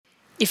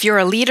If you're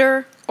a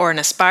leader or an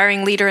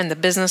aspiring leader in the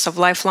business of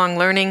lifelong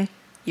learning,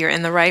 you're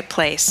in the right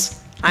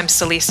place. I'm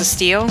Celisa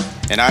Steele.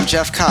 And I'm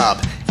Jeff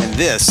Cobb, and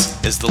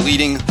this is the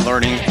Leading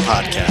Learning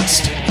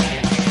Podcast.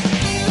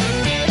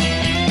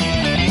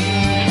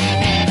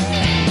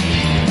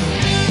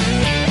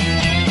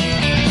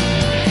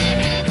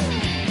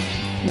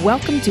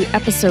 Welcome to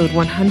episode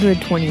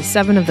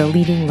 127 of the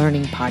Leading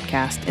Learning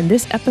Podcast. In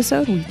this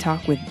episode, we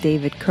talk with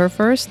David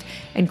Kurfürst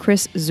and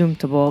Chris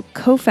Zumtobel,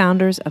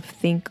 co-founders of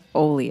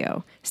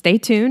ThinkOlio. Stay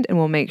tuned and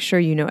we'll make sure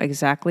you know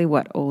exactly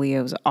what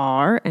Olios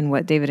are and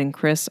what David and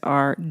Chris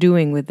are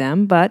doing with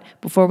them. But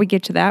before we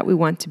get to that, we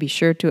want to be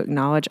sure to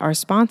acknowledge our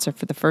sponsor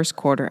for the first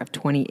quarter of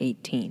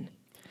 2018.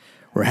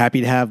 We're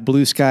happy to have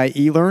Blue Sky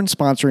eLearn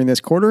sponsoring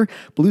this quarter.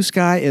 Blue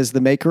Sky is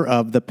the maker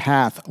of the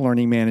Path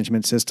Learning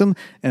Management System,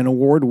 an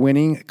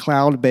award-winning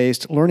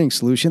cloud-based learning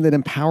solution that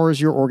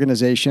empowers your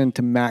organization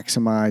to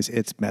maximize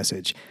its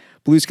message.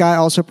 Blue Sky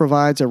also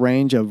provides a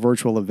range of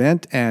virtual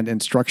event and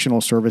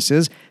instructional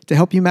services to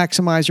help you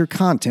maximize your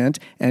content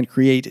and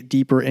create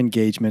deeper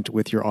engagement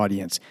with your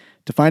audience.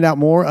 To find out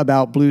more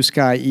about Blue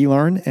Sky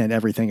eLearn and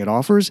everything it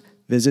offers,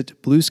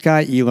 visit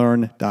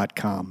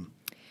blueskyelearn.com.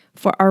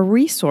 For our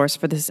resource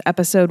for this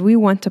episode, we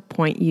want to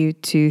point you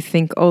to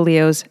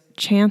ThinkOlio's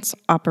Chance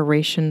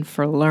Operation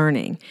for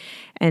Learning.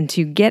 And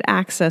to get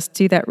access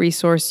to that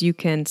resource, you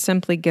can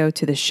simply go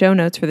to the show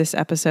notes for this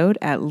episode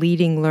at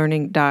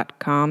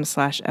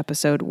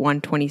leadinglearning.com/episode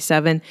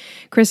 127.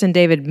 Chris and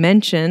David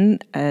mention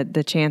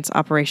the Chance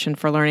Operation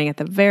for Learning at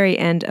the very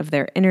end of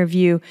their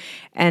interview,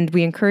 and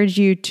we encourage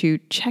you to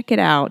check it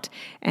out.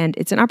 And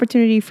it's an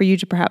opportunity for you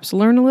to perhaps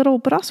learn a little,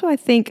 but also I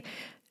think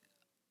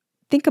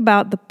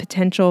about the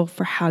potential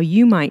for how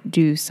you might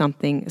do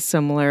something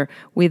similar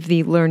with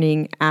the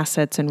learning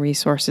assets and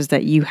resources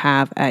that you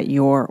have at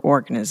your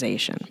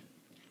organization.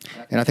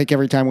 And I think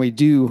every time we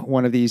do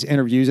one of these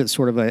interviews, it's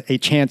sort of a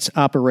chance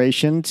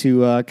operation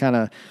to kind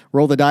of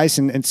roll the dice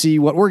and see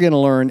what we're going to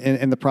learn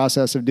in the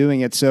process of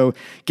doing it. So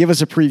give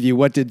us a preview.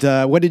 What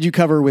did you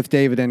cover with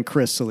David and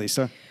Chris,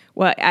 Celisa?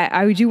 Well,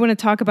 I do want to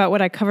talk about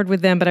what I covered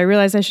with them, but I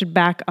realize I should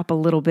back up a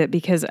little bit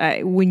because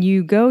when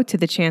you go to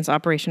the Chance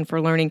Operation for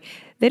Learning,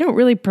 they don't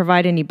really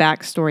provide any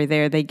backstory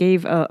there. They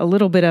gave a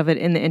little bit of it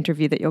in the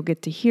interview that you'll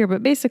get to hear,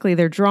 but basically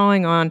they're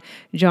drawing on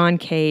John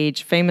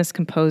Cage, famous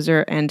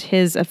composer, and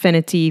his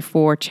affinity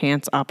for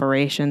chance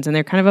operations, and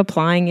they're kind of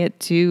applying it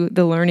to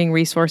the learning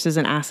resources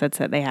and assets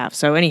that they have.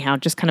 So anyhow,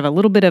 just kind of a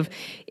little bit of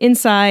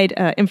inside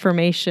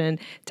information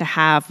to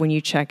have when you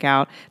check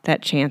out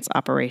that Chance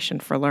Operation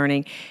for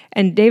Learning.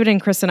 And David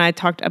and Chris and I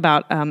talked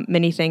about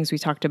many things. We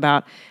talked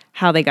about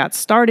how they got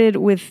started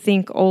with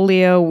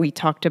ThinkOlio. We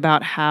talked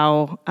about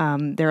how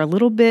they're a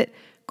little bit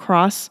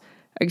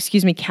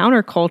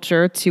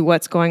counterculture to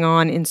what's going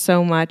on in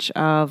so much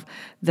of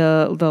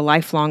the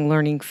lifelong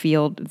learning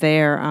field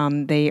there.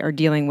 They are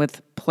dealing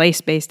with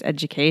place-based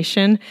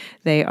education.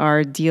 They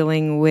are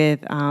dealing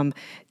with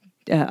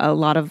a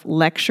lot of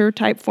lecture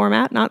type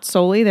format, not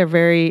solely. They're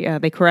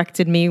they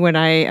corrected me when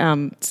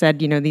I said,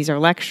 these are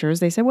lectures.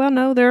 They said, well,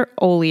 no, they're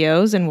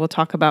Olios, and we'll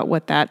talk about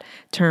what that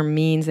term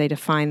means. They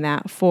define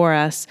that for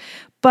us.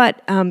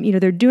 But,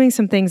 they're doing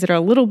some things that are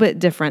a little bit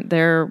different.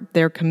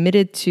 They're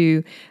committed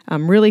to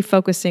really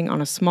focusing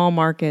on a small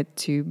market,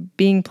 to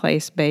being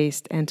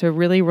place-based, and to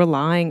really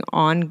relying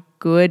on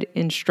good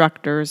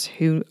instructors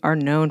who are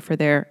known for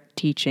their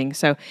teaching.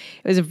 So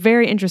it was a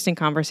very interesting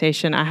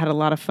conversation. I had a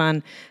lot of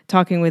fun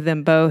talking with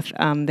them both.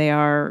 They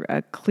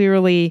are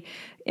clearly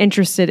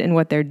interested in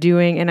what they're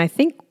doing. And I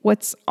think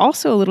what's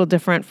also a little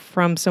different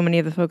from so many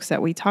of the folks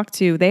that we talk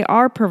to, they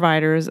are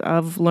providers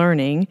of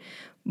learning,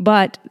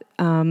 but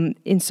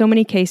in so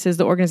many cases,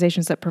 the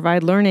organizations that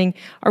provide learning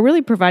are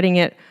really providing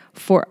it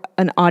for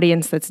an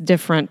audience that's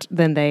different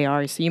than they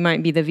are. So you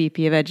might be the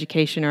VP of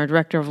Education or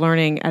Director of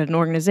Learning at an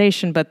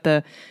organization, but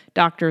the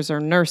doctors or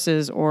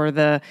nurses or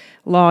the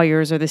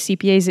lawyers or the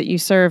CPAs that you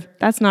serve,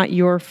 that's not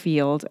your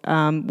field.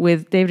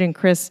 With David and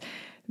Chris,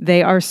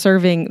 they are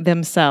serving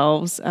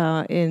themselves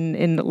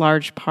in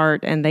large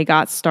part, and they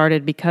got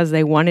started because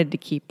they wanted to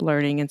keep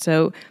learning. And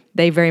so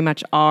they very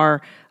much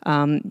are,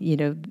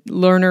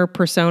 learner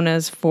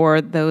personas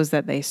for those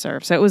that they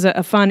serve. So it was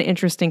a fun,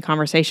 interesting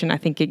conversation. I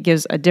think it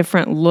gives a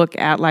different look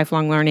at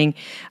lifelong learning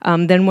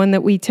than one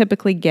that we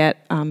typically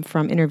get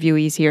from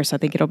interviewees here. So I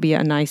think it'll be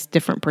a nice,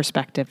 different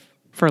perspective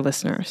for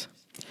listeners.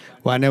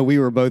 Well, I know we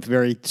were both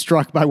very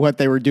struck by what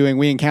they were doing.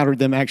 We encountered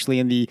them actually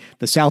in the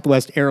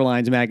Southwest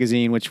Airlines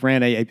magazine, which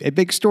ran a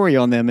big story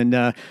on them.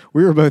 And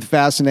we were both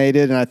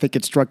fascinated, and I think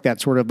it struck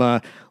that sort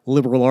of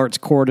liberal arts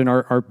chord in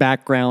our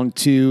background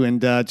too,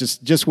 and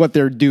just what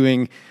they're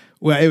doing.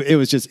 Well, it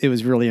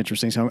was really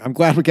interesting. So I'm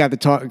glad we got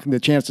the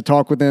chance to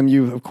talk with them.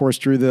 You, of course,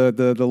 drew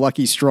the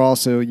lucky straw,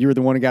 so you were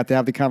the one who got to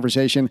have the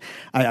conversation.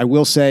 I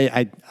will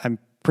say I'm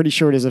pretty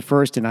sure it is a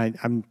first, and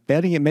I'm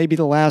betting it may be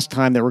the last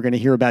time that we're going to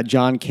hear about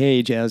John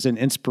Cage as an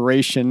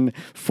inspiration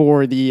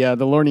for the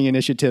learning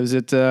initiatives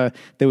that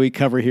we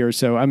cover here.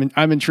 So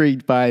I'm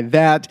intrigued by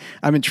that.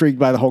 I'm intrigued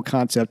by the whole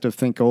concept of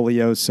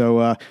Thinkolio.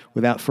 So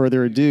without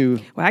further ado,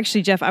 well,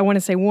 actually, Jeff, I want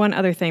to say one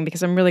other thing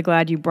because I'm really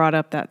glad you brought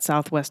up that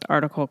Southwest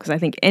article, because I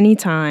think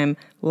anytime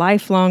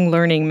lifelong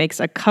learning makes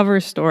a cover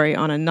story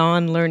on a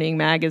non-learning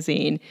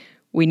magazine,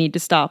 we need to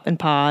stop and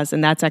pause.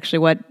 And that's actually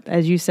what,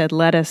 as you said,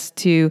 led us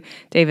to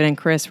David and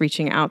Chris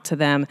reaching out to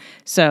them.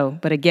 So,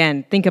 but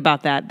again, think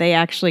about that. They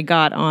actually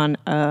got on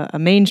a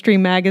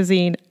mainstream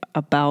magazine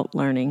about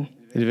learning.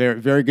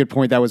 Very, very good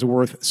point. That was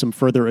worth some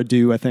further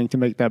ado, I think, to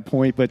make that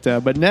point. But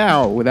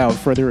now, without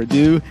further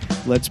ado,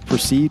 let's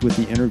proceed with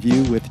the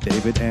interview with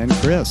David and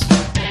Chris.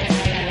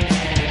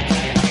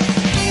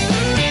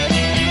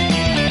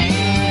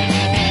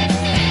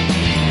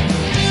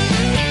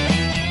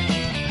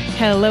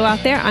 Hello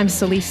out there, I'm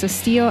Celisa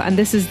Steele, and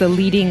this is the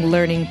Leading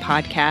Learning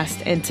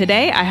Podcast. And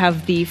today I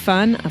have the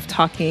fun of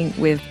talking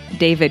with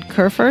David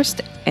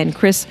Kurfürst and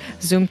Chris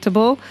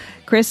Zumtobel.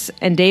 Chris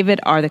and David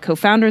are the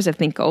co-founders of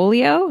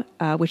Thinkolio,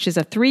 which is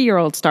a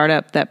 3-year-old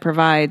startup that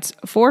provides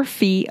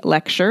for-fee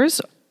lectures,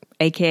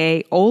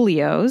 aka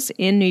Olios,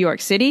 in New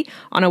York City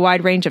on a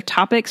wide range of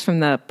topics,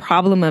 from the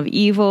problem of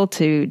evil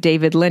to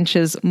David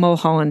Lynch's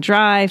Mulholland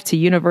Drive to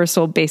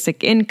universal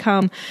basic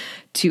income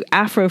to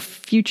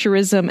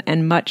Afrofuturism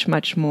and much,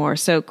 much more.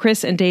 So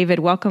Chris and David,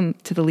 welcome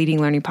to the Leading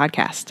Learning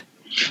Podcast.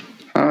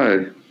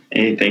 Hi.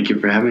 Hey, thank you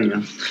for having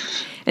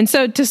us. And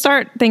so to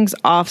start things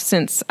off,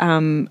 since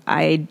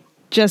I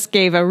just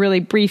gave a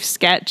really brief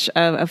sketch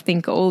of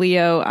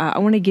Thinkolio, I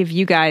want to give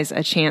you guys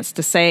a chance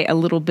to say a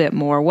little bit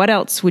more. What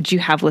else would you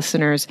have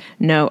listeners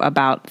know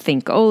about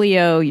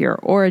Thinkolio, your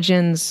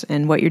origins,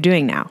 and what you're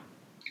doing now?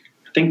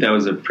 I think that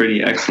was a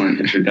pretty excellent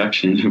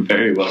introduction.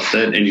 Very well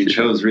said. And you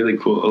chose really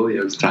cool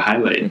Olios to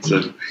highlight.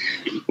 So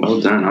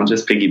well done. I'll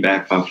just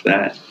piggyback off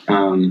that.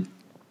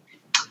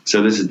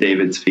 So this is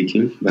David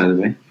speaking, by the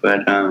way.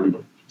 But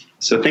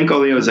so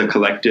Thinkolio is a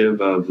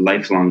collective of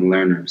lifelong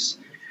learners.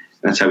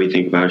 That's how we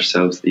think of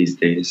ourselves these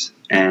days.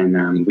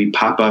 And we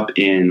pop up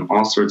in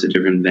all sorts of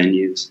different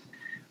venues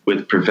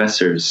with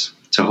professors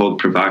to hold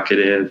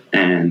provocative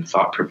and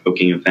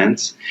thought-provoking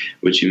events,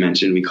 which you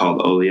mentioned we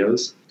called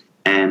Olios.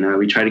 And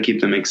we try to keep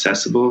them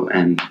accessible,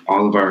 and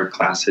all of our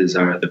classes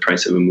are the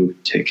price of a movie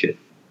ticket.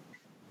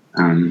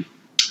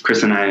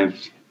 Chris and I have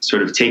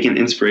sort of taken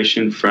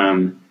inspiration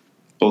from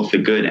both the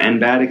good and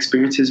bad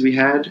experiences we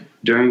had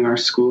during our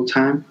school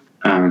time.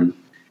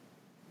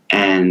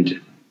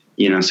 And,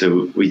 you know,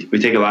 so we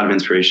take a lot of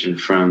inspiration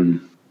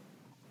from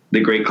the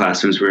great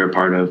classrooms we were a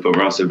part of, but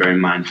we're also very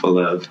mindful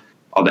of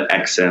all the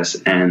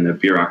excess and the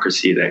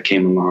bureaucracy that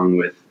came along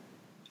with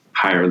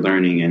higher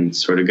learning and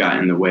sort of got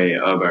in the way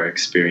of our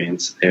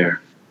experience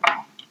there.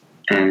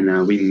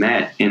 And we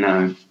met in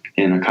a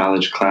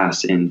college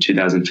class in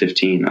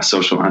 2015, a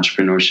social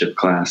entrepreneurship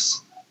class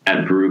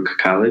at Baruch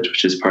College,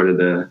 which is part of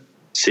the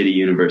City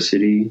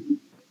University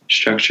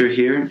structure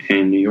here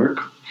in New York.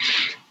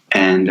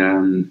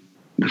 And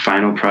the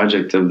final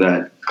project of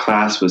that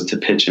class was to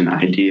pitch an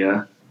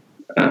idea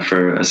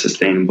for a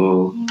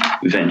sustainable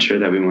venture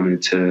that we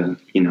wanted to,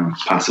 you know,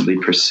 possibly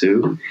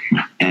pursue.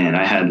 And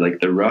I had like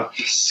the rough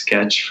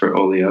sketch for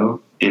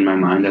Olio in my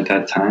mind at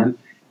that time.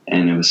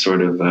 And it was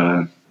sort of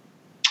a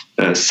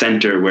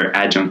center where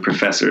adjunct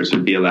professors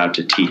would be allowed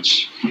to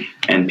teach,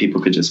 and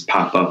people could just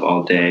pop up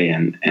all day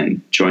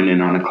and join in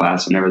on a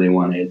class whenever they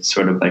wanted,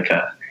 sort of like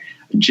a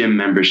gym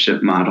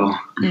membership model.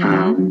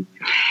 Mm-hmm.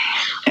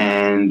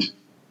 And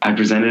I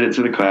presented it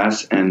to the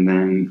class, and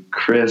then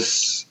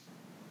Chris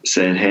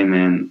said, "Hey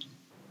man,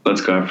 let's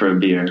go out for a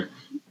beer.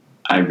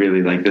 I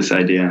really like this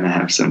idea, and I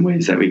have some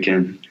ways that we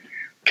can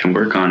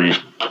work on it."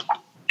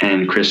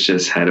 And Chris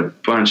just had a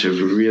bunch of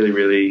really,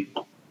 really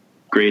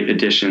great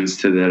additions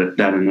to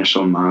that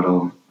initial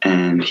model.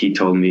 And he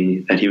told me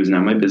that he was now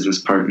my business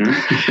partner,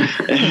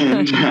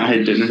 and I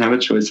didn't have a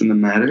choice in the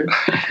matter.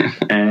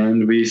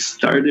 And we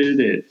started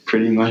it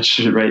pretty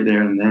much right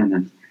there and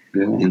then,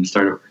 and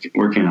started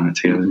working on it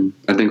together.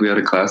 I think we had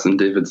a class in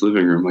David's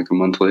living room like a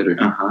month later.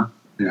 Yeah.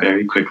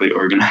 Very quickly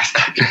organized.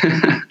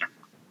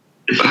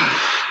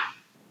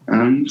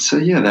 So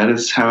yeah, that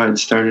is how I'd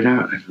started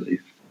out, I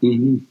believe.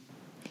 Mm-hmm.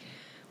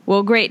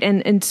 Well, great.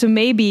 And so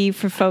maybe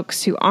for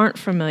folks who aren't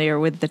familiar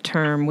with the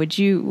term, would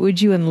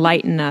you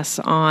enlighten us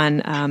on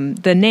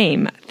the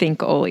name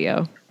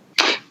Thinkolio?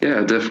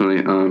 Yeah,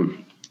 definitely.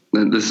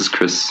 This is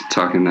Chris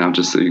talking now,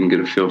 just so you can get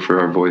a feel for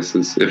our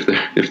voices, if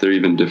they're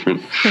even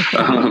different.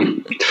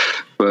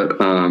 But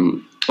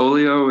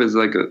Olio is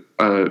like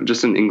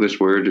just an English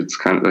word. It's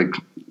kind of like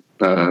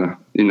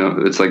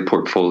it's like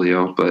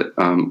portfolio, but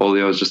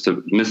Olio is just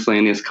a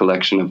miscellaneous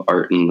collection of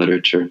art and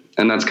literature.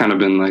 And that's kind of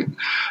been like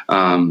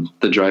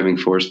the driving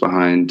force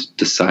behind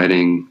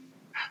deciding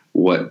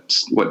what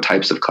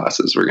types of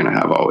classes we're going to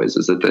have always,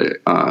 is that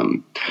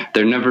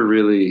they're never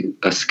really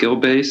a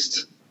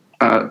skill-based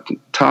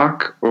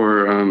talk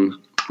or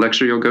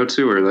lecture you'll go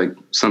to, or like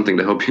something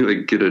to help you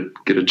like get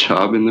a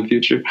job in the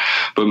future,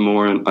 but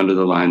more under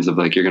the lines of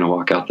like you're going to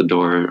walk out the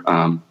door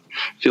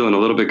feeling a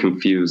little bit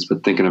confused,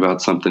 but thinking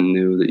about something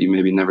new that you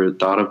maybe never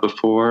thought of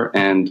before,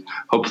 and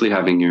hopefully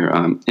having your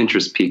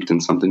interest piqued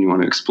in something you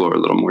want to explore a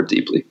little more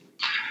deeply.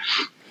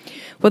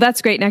 Well,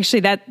 that's great. And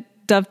actually,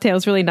 that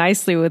dovetails really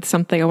nicely with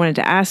something I wanted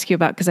to ask you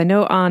about, because I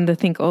know on the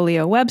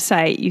Thinkolio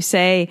website, you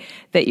say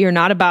that you're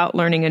not about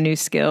learning a new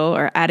skill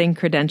or adding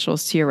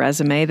credentials to your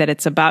resume, that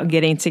it's about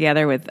getting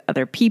together with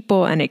other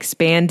people and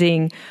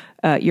expanding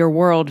your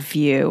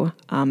worldview.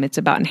 It's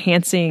about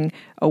enhancing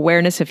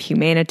awareness of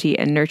humanity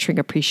and nurturing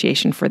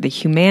appreciation for the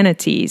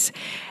humanities.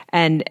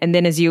 And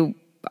then, as you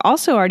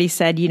also already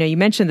said, you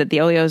mentioned that the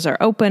Olios are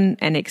open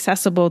and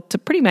accessible to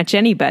pretty much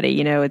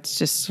anybody. It's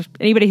just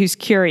anybody who's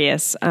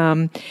curious.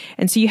 And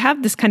so you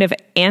have this kind of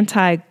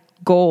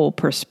anti-goal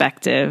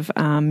perspective,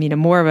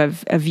 more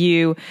of a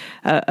view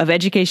of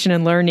education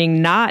and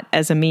learning not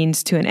as a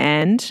means to an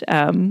end,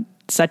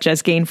 such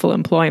as gainful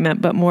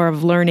employment, but more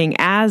of learning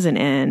as an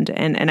end.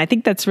 And I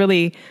think that's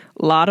really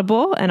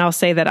laudable. And I'll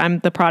say that I'm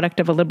the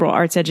product of a liberal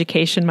arts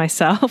education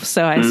myself,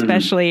 so I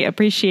especially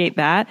appreciate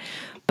that.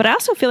 But I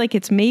also feel like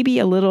it's maybe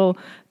a little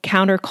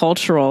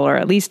countercultural, or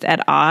at least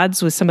at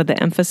odds with some of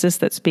the emphasis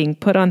that's being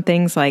put on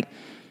things like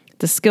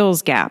the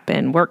skills gap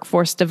and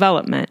workforce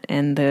development,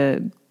 and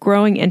the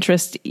growing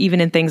interest even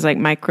in things like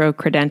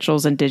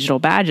micro-credentials and digital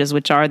badges,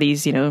 which are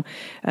these,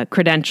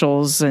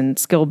 credentials and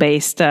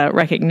skill-based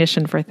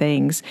recognition for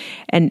things.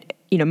 And,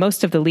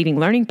 most of the Leading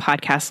Learning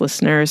podcast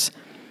listeners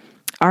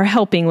are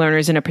helping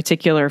learners in a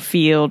particular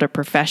field or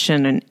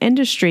profession and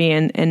industry.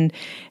 And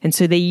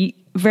so they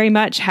very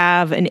much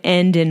have an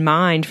end in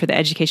mind for the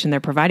education they're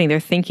providing. They're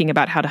thinking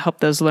about how to help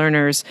those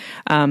learners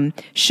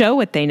show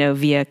what they know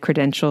via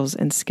credentials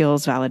and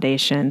skills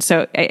validation.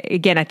 So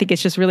again, I think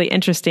it's just really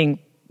interesting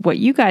what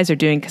you guys are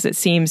doing, because it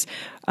seems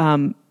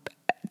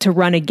to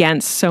run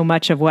against so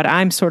much of what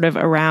I'm sort of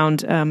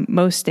around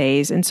most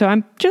days. And so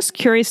I'm just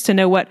curious to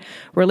know what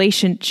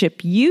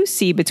relationship you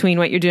see between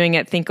what you're doing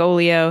at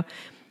Thinkolio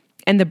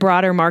and the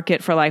broader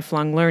market for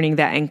lifelong learning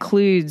that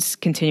includes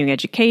continuing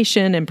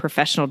education and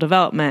professional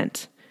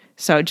development.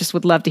 So just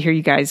would love to hear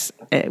you guys,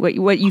 what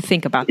you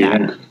think about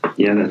that.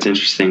 Yeah, that's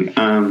interesting.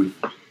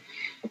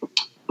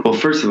 Well,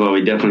 first of all,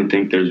 we definitely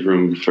think there's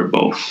room for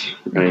both,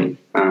 right?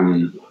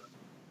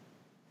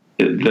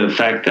 The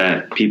fact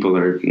that people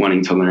are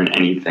wanting to learn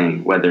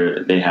anything,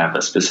 whether they have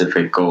a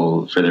specific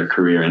goal for their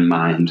career in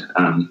mind,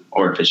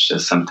 or if it's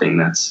just something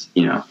that's,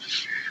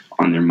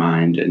 on their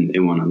mind and they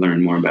want to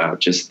learn more about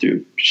just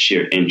through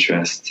sheer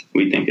interest,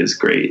 we think is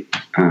great.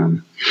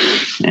 And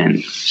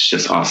it's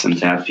just awesome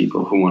to have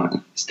people who want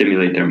to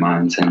stimulate their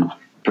minds and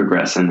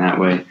progress in that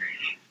way.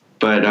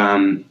 But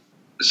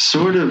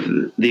sort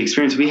of the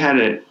experience we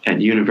had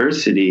at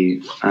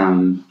university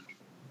was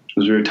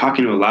we were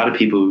talking to a lot of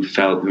people who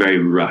felt very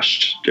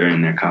rushed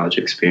during their college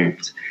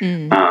experience,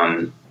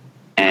 and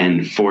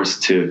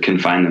forced to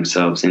confine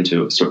themselves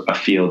into sort of a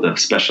field of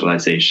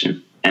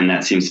specialization. And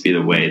that seems to be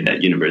the way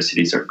that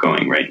universities are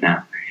going right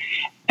now.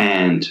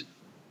 And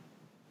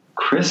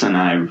Chris and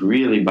I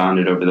really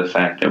bonded over the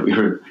fact that we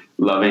were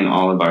loving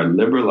all of our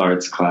liberal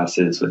arts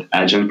classes with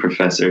adjunct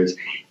professors,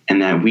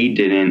 and that we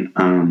didn't,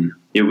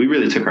 we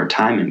really took our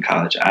time in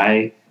college.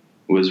 I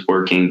was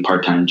working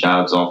part-time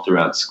jobs all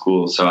throughout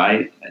school. So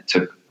I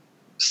took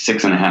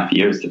 6.5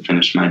 years to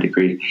finish my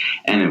degree.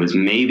 And it was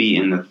maybe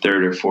in the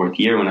third or fourth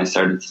year when I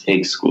started to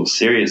take school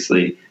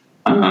seriously,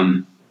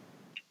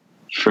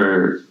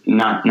 for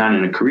not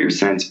in a career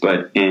sense,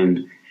 but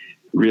in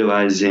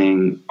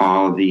realizing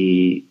all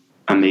the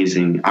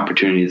amazing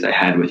opportunities I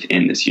had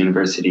within this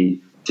university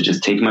to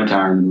just take my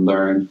time,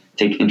 learn,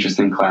 take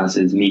interesting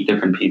classes, meet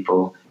different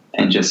people,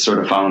 and just sort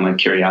of follow my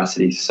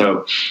curiosity.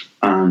 So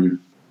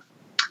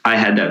I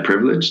had that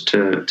privilege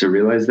to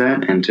realize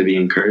that and to be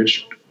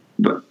encouraged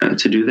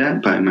to do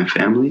that by my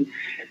family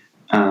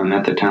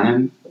at the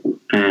time.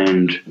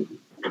 And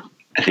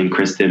I think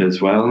Chris did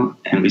as well.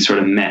 And we sort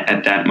of met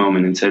at that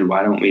moment and said,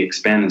 why don't we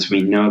expand this?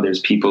 We know there's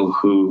people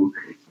who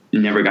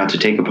never got to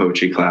take a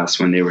poetry class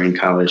when they were in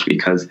college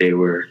because they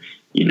were,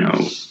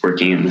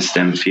 working in the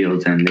STEM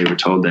field, and they were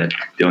told that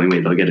the only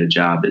way they'll get a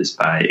job is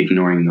by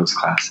ignoring those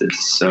classes.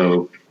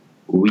 So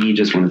we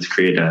just wanted to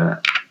create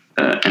an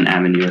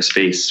avenue, a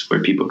space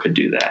where people could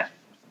do that,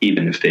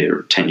 even if they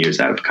were 10 years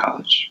out of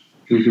college.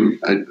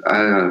 Mm-hmm.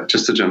 I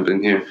just to jump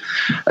in here,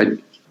 I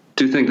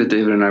do think that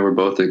David and I were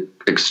both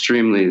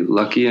extremely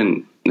lucky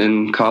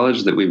in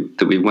college that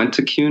we went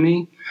to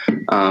CUNY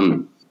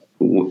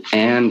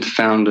and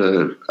found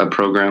a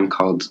program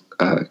called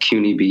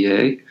CUNY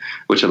BA,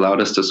 which allowed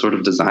us to sort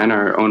of design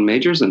our own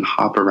majors and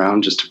hop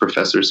around just to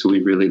professors who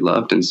we really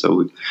loved. And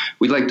so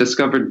we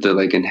discovered the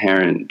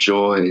inherent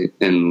joy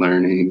in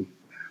learning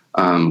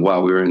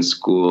while we were in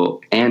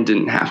school, and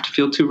didn't have to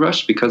feel too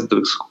rushed because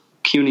the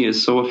CUNY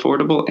is so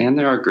affordable and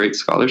there are great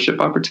scholarship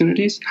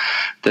opportunities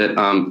that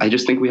I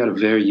just think we had a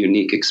very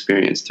unique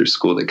experience through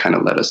school that kind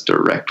of led us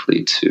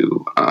directly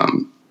to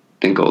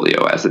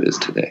Thinkolio as it is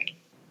today.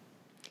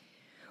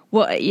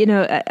 Well,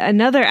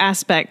 another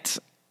aspect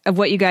of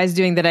what you guys are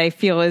doing that I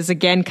feel is,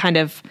 again, kind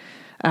of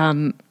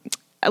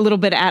a little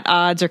bit at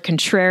odds or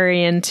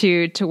contrarian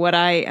to what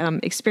I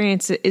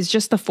experience is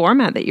just the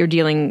format that you're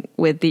dealing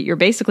with. You're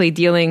basically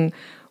dealing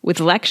with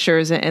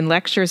lectures, and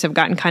lectures have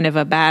gotten kind of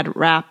a bad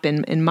rap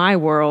in my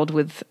world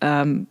with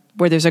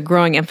where there's a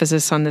growing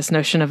emphasis on this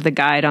notion of the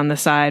guide on the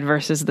side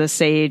versus the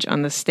sage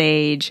on the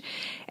stage.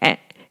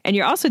 And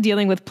you're also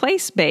dealing with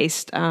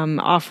place-based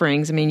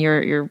offerings. I mean,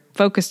 you're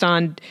focused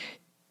on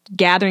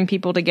gathering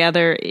people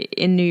together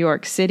in New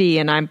York City,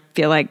 and I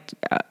feel like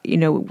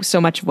so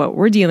much of what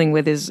we're dealing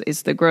with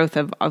is the growth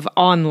of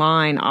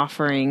online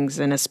offerings,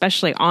 and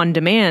especially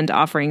on-demand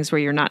offerings where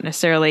you're not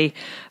necessarily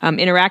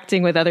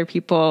interacting with other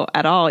people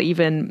at all,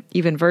 even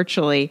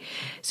virtually.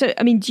 So,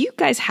 I mean, do you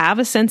guys have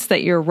a sense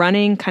that you're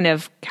running kind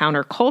of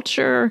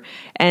counterculture,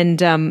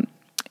 and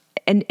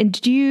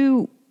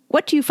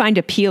what do you find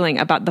appealing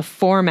about the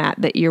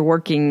format that you're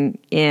working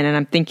in? And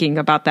I'm thinking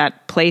about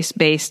that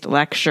place-based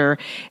lecture,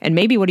 and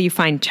maybe what do you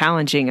find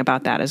challenging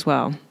about that as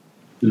well?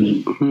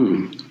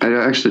 I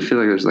actually feel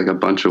like there's like a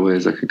bunch of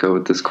ways I could go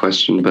with this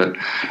question, but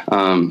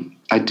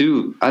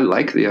I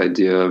like the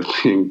idea of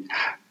being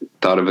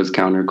thought of as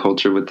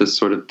counterculture with this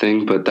sort of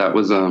thing, but that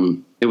was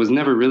it was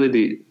never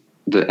really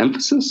the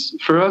emphasis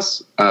for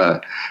us.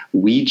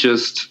 We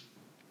just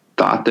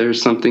thought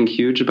there's something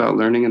huge about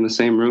learning in the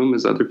same room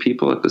as other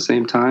people at the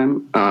same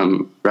time,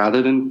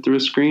 rather than through a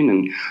screen.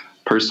 And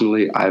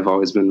personally, I've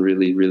always been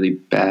really, really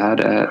bad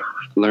at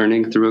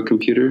learning through a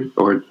computer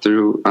or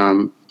through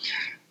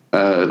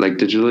like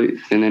digitally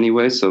in any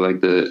way. So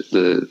like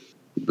the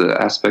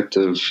aspect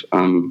of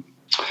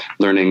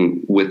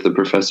learning with the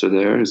professor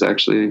there is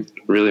actually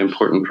really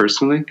important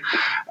personally.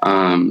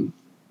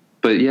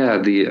 But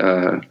yeah,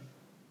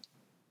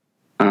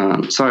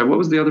 sorry, what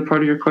was the other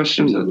part of your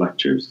question? The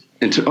lectures.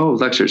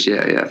 Lectures.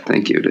 Yeah.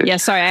 Thank you, Dave. Yeah,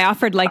 sorry, I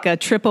offered like a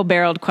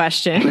triple-barreled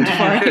question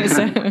for you.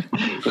 So.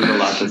 There's a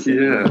lot to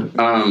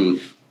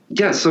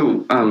say.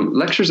 So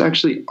lectures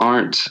actually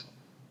aren't.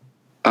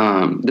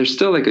 They're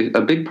still like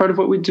a big part of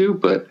what we do,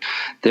 but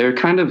they're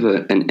kind of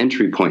an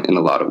entry point in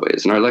a lot of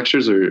ways. And our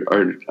lectures are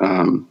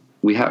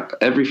we have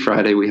every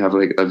Friday we have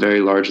like a very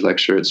large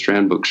lecture at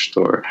Strand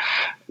Bookstore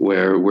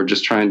where we're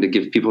just trying to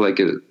give people like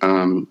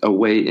a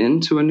way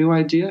into a new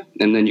idea,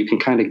 and then you can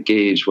kind of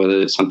gauge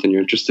whether it's something you're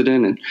interested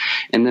in,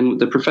 and then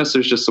the professor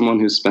is just someone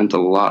who's spent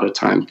a lot of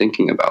time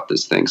thinking about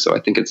this thing. So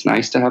I think it's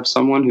nice to have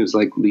someone who's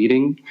like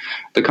leading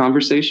the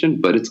conversation,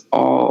 but it's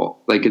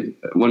all like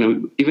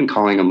even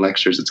calling them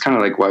lectures, it's kind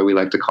of like why we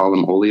like to call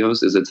them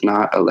Olios, is it's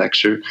not a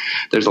lecture.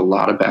 There's a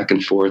lot of back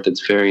and forth.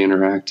 It's very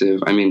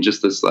interactive. I mean,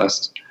 just this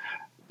last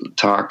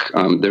talk,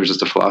 there was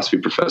just a philosophy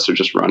professor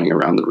just running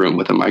around the room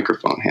with a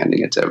microphone,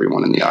 handing it to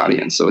everyone in the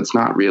audience. So it's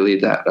not really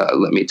that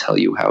let me tell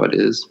you how it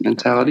is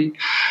mentality.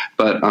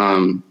 But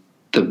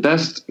the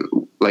best,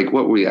 like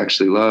what we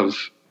actually love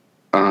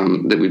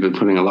that we've been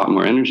putting a lot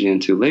more energy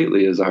into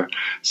lately is our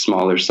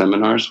smaller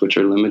seminars, which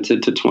are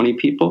limited to 20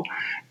 people.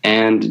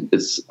 And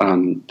it's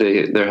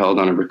they're held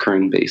on a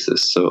recurring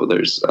basis. So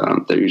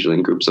they're usually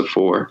in groups of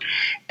 4,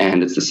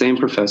 and it's the same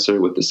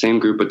professor with the same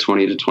group of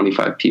 20 to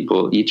 25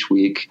 people each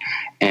week.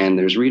 And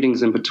there's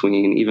readings in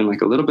between, even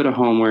like a little bit of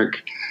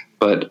homework,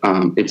 but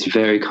it's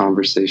very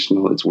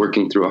conversational. It's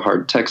working through a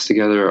hard text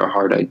together, a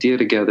hard idea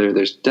together.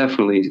 There's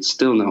definitely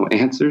still no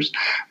answers,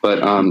 but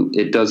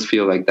it does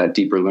feel like that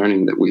deeper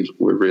learning that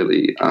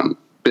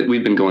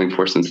we've been going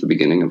for since the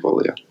beginning of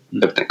Olio.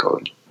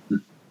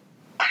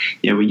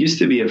 Yeah, we used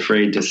to be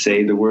afraid to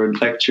say the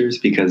word lectures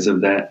because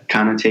of that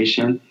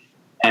connotation.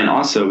 And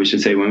also, we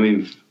should say, when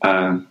we've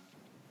a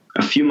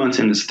few months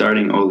into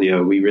starting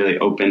Olio, we really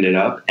opened it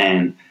up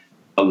and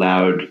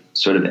allowed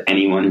sort of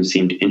anyone who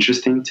seemed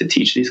interesting to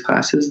teach these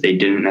classes. They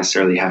didn't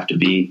necessarily have to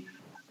be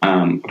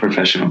a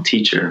professional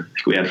teacher.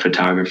 We have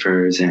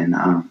photographers and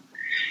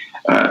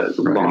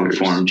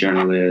long-form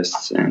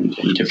journalists and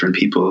different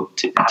people,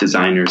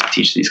 designers,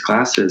 teach these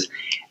classes.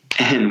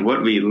 And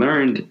what we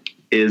learned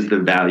is the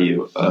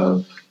value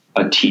of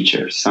a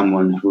teacher,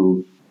 someone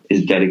who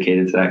is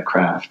dedicated to that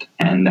craft,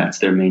 and that's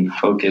their main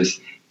focus.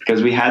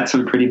 Because we had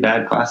some pretty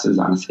bad classes,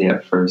 honestly,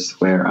 at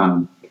first, where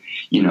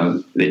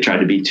they tried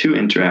to be too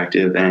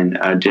interactive and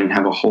didn't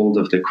have a hold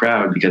of the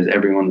crowd because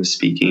everyone was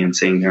speaking and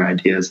saying their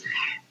ideas,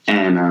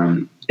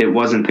 and it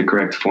wasn't the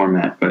correct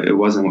format, but it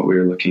wasn't what we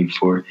were looking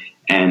for.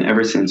 And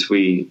ever since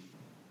we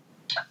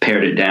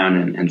pared it down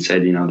and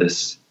said,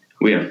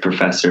 we have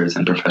professors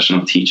and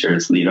professional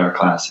teachers lead our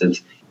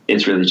classes,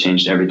 it's really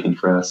changed everything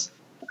for us.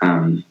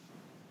 And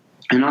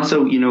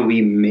also,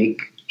 we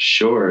make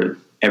sure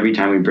every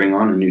time we bring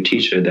on a new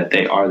teacher that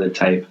they are the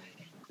type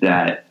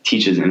that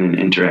teaches in an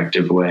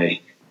interactive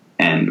way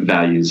and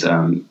values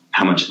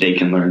how much they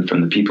can learn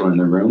from the people in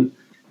the room,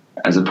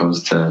 as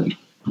opposed to,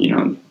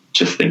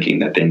 just thinking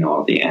that they know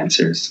all the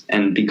answers.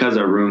 And because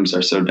our rooms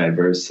are so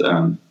diverse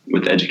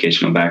with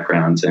educational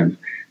backgrounds and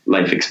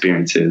life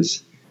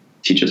experiences,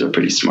 teachers are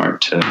pretty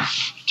smart to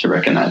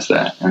recognize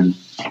that and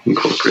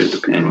incorporate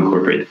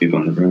the people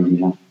in the room.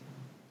 Yeah.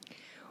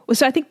 Well,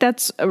 so I think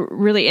that's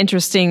really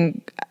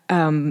interesting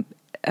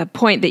a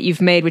point that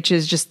you've made, which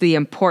is just the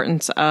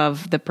importance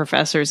of the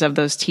professors, of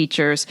those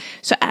teachers.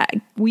 So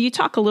will you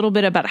talk a little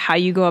bit about how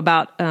you go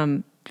about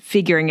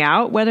figuring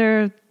out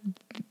whether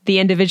the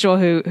individual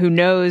who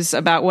knows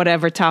about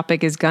whatever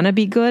topic is going to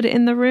be good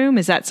in the room?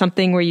 Is that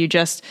something where you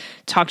just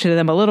talk to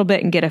them a little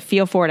bit and get a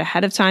feel for it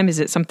ahead of time? Is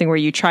it something where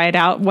you try it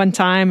out one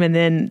time and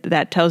then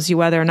that tells you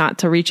whether or not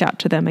to reach out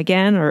to them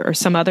again, or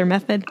some other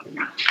method?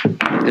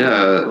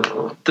 Yeah,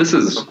 this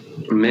is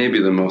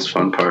maybe the most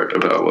fun part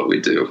about what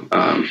we do.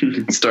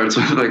 It starts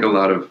with like a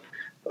lot of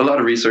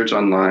research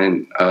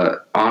online.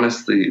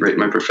 Honestly, Rate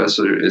My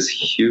Professor is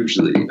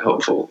hugely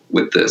helpful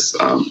with this.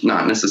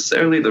 Not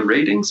necessarily the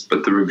ratings,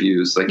 but the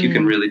reviews. Like you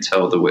can really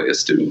tell the way a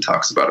student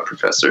talks about a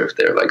professor if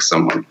they're like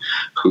someone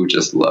who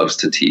just loves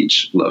to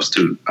teach, loves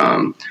to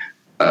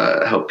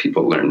help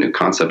people learn new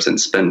concepts and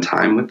spend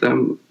time with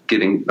them,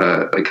 getting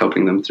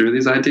helping them through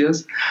these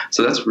ideas.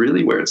 So that's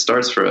really where it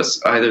starts for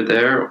us, either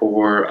there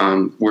or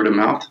word of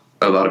mouth.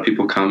 A lot of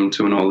people come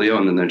to an Olio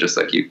and then they're just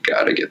like, you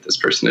got to get this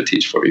person to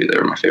teach for you.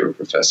 They're my favorite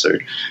professor.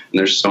 And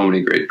there's so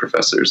many great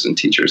professors and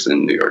teachers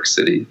in New York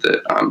City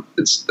that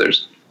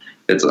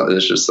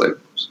there's just like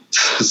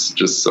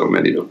just so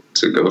many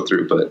to go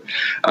through. But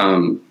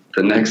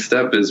the next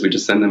step is we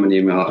just send them an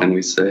email and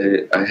we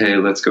say, hey,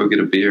 let's go get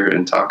a beer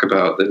and talk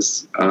about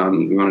this.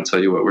 We want to tell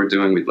you what we're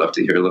doing. We'd love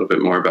to hear a little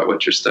bit more about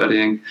what you're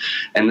studying.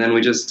 And then we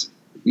just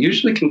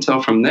usually can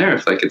tell from there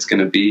if like it's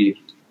going to be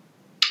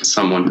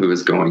someone who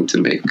is going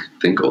to make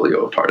Think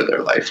Olio a part of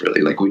their life,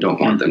 really. Like we don't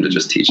want them to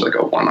just teach like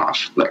a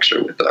one-off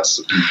lecture with us.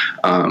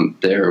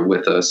 They're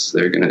with us.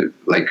 They're going to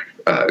like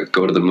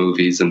go to the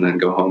movies and then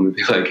go home and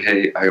be like,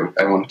 hey,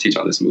 I want to teach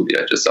on this movie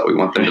I just saw. We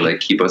want them to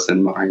like keep us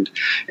in mind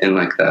and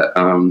like that.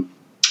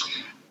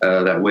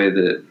 That way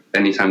that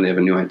anytime they have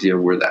a new idea,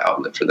 we're the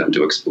outlet for them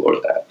to explore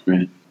that.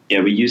 Right.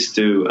 Yeah, we used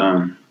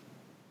to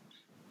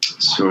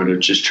sort of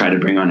just try to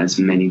bring on as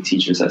many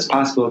teachers as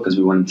possible because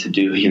we wanted to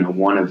do,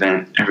 one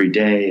event every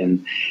day.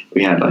 And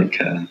we had like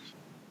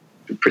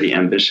pretty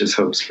ambitious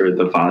hopes for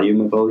the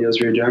volume of Olios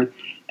we were doing.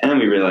 And then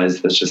we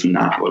realized that's just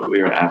not what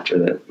we were after,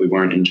 that we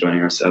weren't enjoying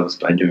ourselves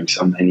by doing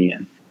so many.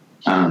 And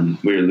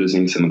we were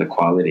losing some of the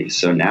quality.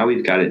 So now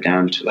we've got it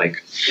down to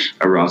like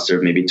a roster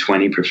of maybe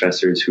 20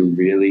 professors who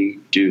really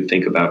do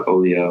think about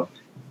Olio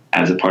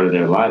as a part of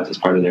their lives, as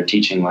part of their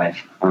teaching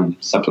life,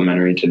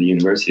 supplementary to the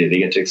university. They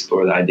get to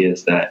explore the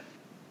ideas that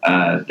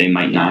they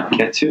might not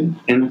get to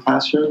in the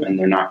classroom, and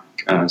they're not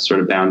sort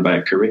of bound by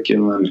a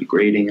curriculum and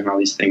grading and all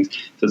these things.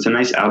 So it's a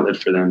nice outlet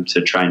for them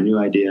to try new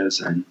ideas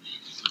and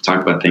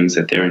talk about things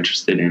that they're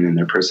interested in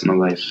their personal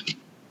life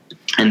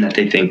and that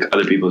they think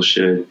other people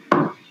should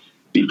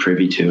be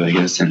privy to, I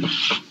guess, and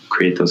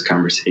create those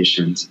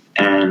conversations.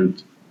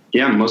 And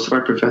yeah, most of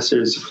our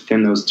professors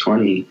within those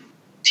 20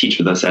 teach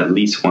with us at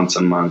least once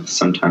a month,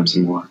 sometimes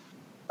more.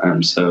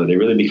 So they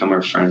really become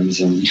our friends,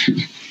 and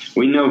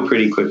we know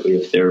pretty quickly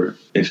if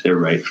they're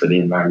right for the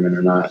environment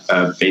or not,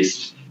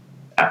 based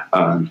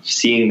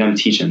seeing them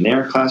teach in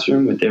their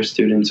classroom with their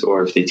students,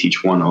 or if they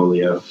teach one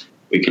Olio,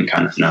 we can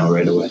kind of know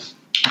right away.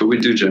 But we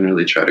do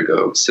generally try to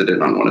go sit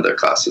in on one of their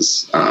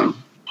classes,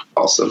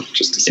 also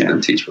just to see them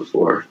teach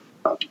before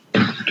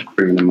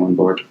bringing them on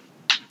board.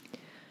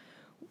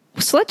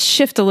 So let's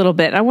shift a little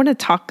bit. I want to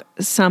talk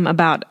some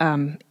about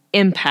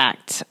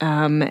impact.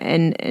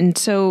 And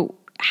so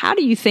how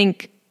do you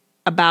think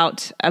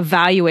about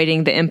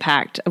evaluating the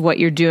impact of what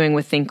you're doing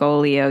with Think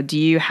Olio? Do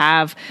you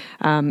have,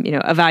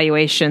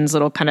 evaluations,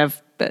 little kind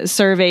of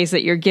surveys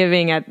that you're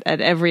giving at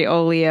every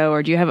Olio,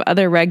 or do you have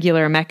other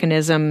regular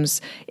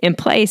mechanisms in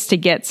place to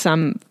get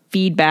some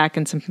feedback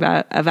and some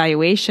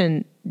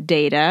evaluation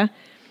data?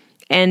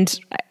 And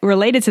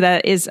related to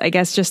that is, I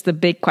guess, just the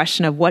big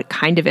question of what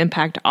kind of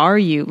impact are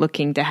you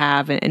looking to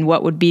have, and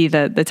what would be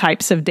the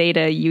types of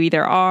data you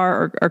either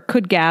are or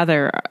could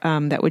gather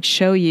that would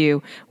show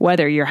you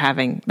whether you're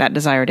having that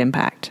desired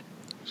impact?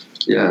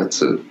 Yeah,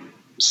 it's a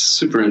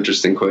super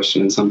interesting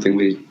question and something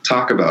we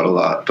talk about a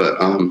lot.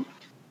 But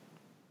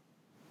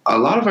a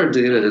lot of our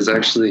data is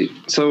actually,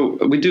 so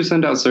we do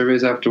send out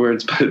surveys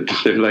afterwards, but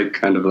they're like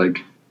kind of like,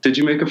 did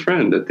you make a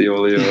friend at the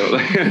Olio?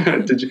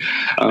 Did you?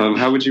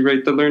 How would you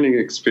rate the learning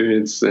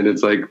experience? And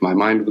it's like, my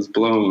mind was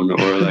blown,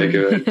 or like,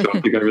 I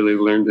don't think I really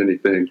learned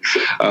anything.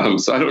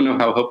 So I don't know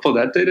how helpful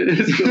that data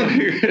is.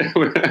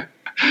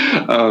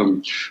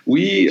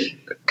 We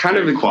kind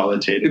of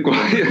qualitative.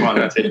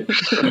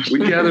 We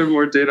gather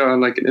more data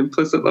on like an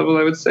implicit level,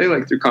 I would say,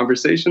 like through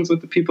conversations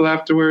with the people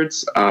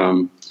afterwards.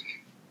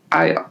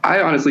 I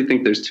honestly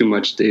think there's too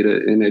much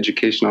data in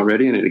education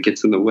already, and it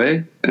gets in the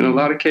way in a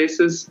lot of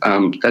cases.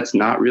 That's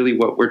not really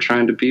what we're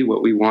trying to be,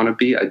 what we want to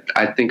be.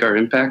 I think our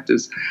impact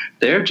is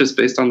there just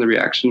based on the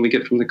reaction we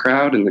get from the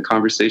crowd and the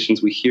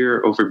conversations we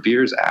hear over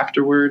beers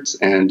afterwards,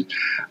 and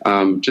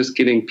just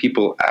getting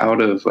people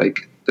out of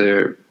like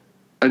their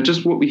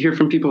just what we hear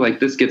from people, like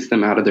this gets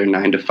them out of their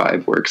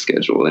 9-to-5 work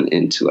schedule and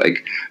into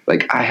like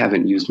I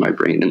haven't used my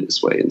brain in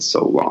this way in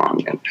so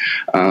long,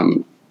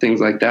 and things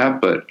like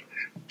that. But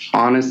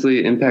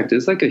honestly, impact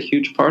is like a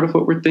huge part of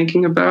what we're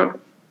thinking about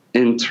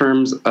in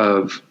terms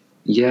of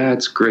yeah,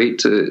 it's great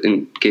to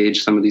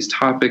engage some of these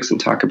topics and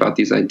talk about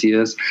these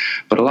ideas.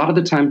 But a lot of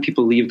the time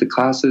people leave the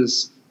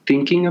classes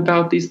thinking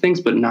about these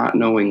things, but not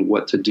knowing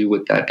what to do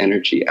with that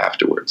energy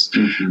afterwards.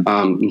 Mm-hmm.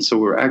 And so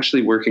we're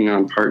actually working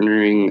on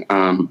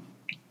partnering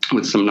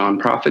with some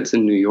nonprofits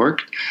in New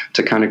York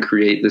to kind of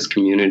create this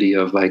community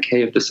of like,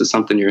 hey, if this is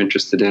something you're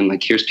interested in,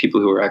 like here's people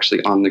who are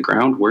actually on the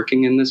ground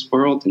working in this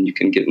world and you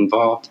can get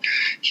involved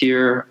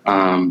here.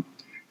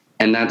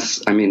 And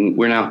that's, I mean,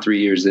 we're now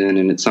 3 years in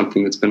and it's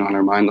something that's been on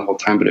our mind the whole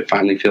time, but it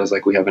finally feels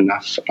like we have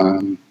enough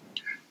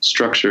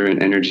structure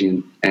and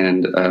energy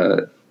and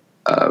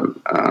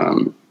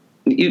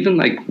even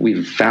like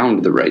we've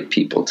found the right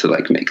people to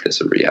like make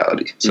this a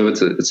reality. So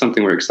it's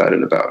something we're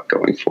excited about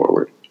going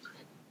forward.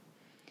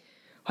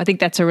 I think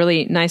that's a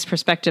really nice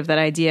perspective, that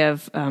idea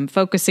of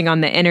focusing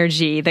on the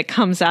energy that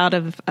comes out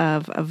of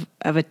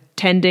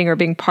attending or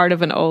being part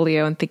of an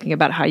Olio, and thinking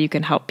about how you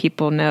can help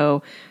people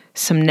know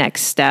some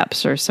next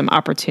steps or some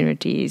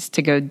opportunities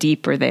to go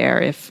deeper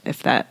there if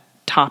that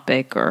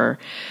topic or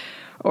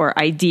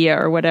idea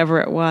or whatever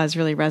it was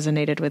really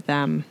resonated with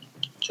them.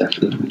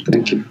 Definitely.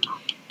 Thank you.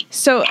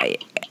 So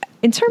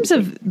in terms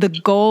of the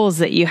goals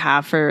that you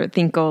have for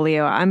Think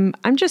Olio, I'm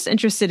just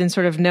interested in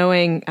sort of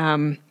knowing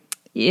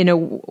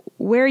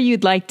where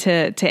you'd like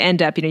to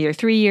end up. You're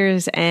 3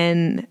 years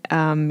and,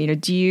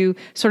 do you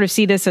sort of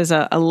see this as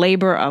a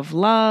labor of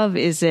love?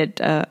 Is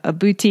it a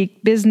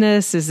boutique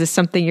business? Is this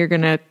something you're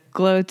going to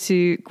grow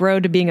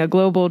to being a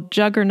global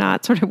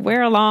juggernaut? Sort of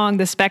where along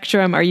the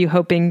spectrum are you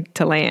hoping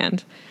to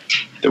land?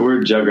 The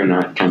word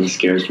juggernaut kind of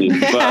scares me,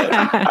 but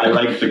I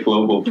like the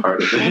global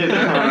part of it.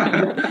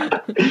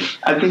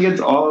 I think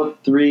it's all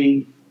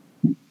three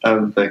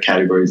of the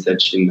categories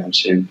that you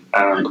mentioned.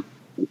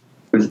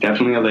 It's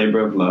definitely a labor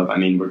of love. I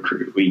mean,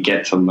 we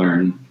get to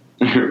learn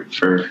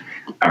for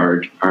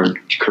our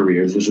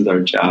careers. This is our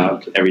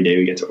job. Every day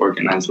we get to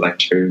organize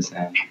lectures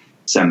and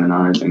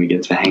seminars, and we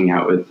get to hang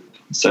out with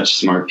such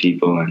smart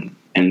people.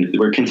 And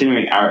we're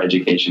continuing our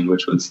education,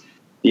 which was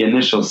the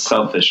initial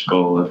selfish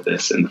goal of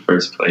this in the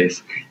first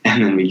place.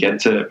 And then we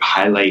get to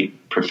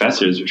highlight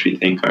professors, which we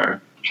think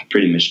are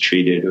pretty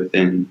mistreated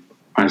within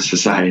our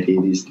society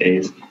these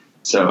days.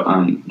 So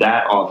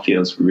that all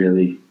feels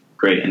really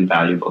great and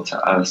valuable to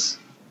us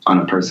on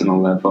a personal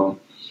level.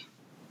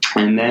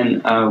 And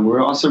then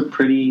we're also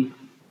pretty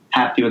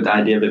happy with the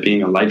idea of it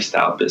being a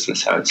lifestyle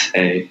business, I would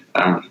say.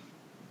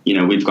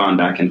 We've gone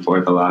back and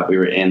forth a lot. We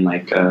were in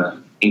like a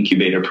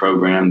incubator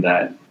program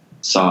that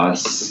saw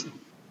us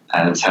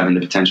as having the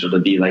potential to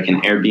be like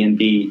an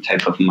Airbnb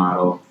type of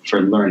model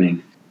for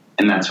learning.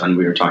 And that's when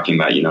we were talking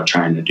about,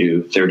 trying to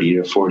do 30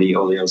 to 40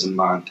 Olios a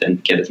month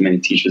and get as many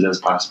teachers as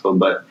possible.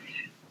 But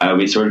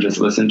we sort of just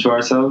listened to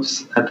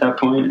ourselves at that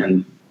point,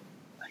 and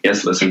I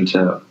guess listened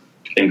to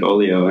Think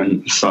Olio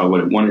and saw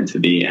what it wanted to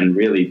be. And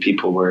really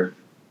people were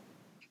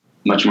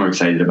much more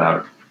excited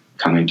about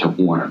coming to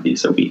one of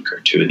these a week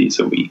or two of these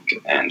a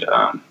week and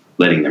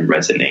letting them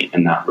resonate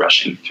and not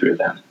rushing through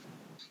them.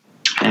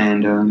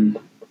 And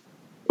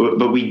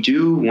but we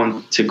do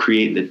want to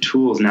create the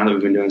tools. Now that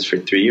we've been doing this for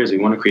 3 years, we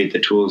want to create the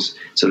tools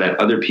so that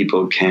other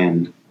people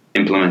can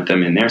implement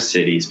them in their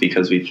cities,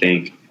 because we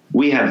think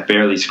we have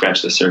barely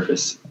scratched the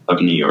surface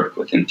of New York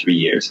within 3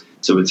 years.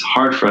 So it's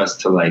hard for us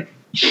to like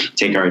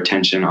take our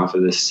attention off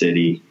of this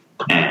city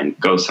and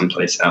go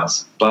someplace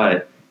else.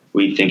 But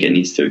we think it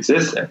needs to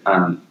exist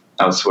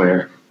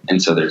elsewhere.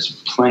 And so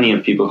there's plenty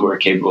of people who are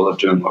capable of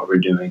doing what we're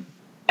doing.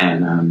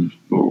 And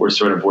we're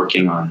sort of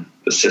working on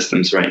the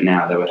systems right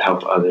now that would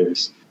help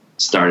others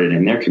start it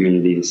in their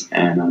communities.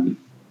 And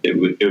it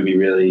would be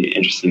really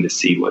interesting to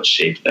see what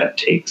shape that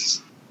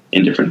takes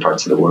in different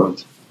parts of the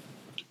world.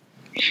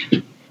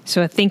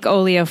 So a Think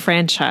Olio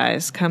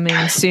franchise coming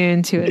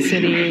soon to a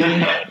city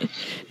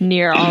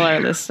near all our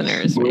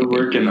listeners. We're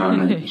working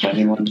on it.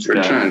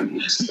 We're trying.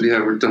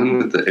 Yeah, we're done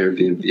with the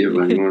Airbnb. We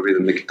want to be the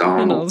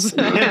McDonald's.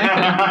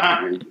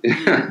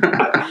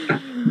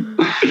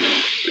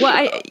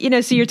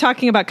 Well, so you're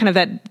talking about kind of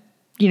that,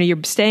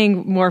 you're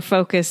staying more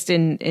focused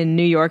in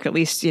New York, at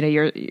least,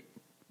 you're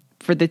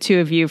for the two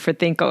of you for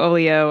Think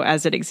Olio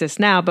as it exists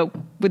now, but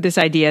with this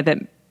idea that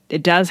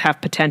it does have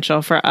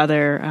potential for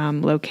other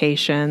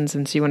locations.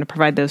 And so you want to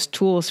provide those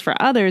tools for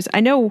others.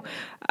 I know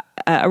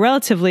a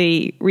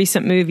relatively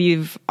recent move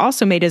you've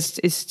also made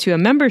is to a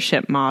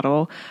membership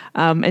model.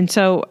 And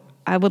so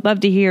I would love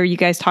to hear you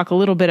guys talk a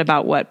little bit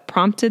about what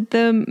prompted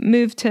the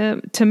move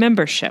to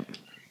membership.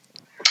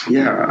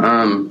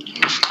 Yeah,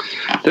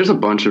 there's a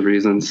bunch of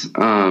reasons.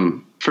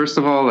 First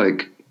of all,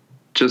 like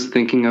just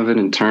thinking of it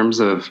in terms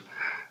of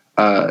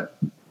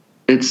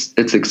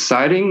it's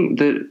exciting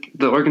that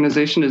the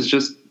organization is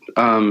just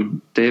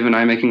Dave and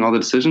I making all the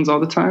decisions all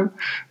the time,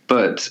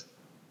 but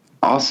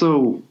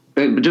also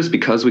just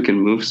because we can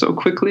move so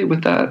quickly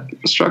with that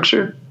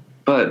structure.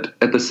 But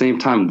at the same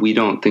time, we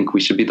don't think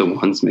we should be the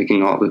ones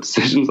making all the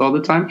decisions all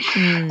the time.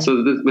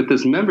 So with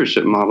this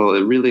membership model,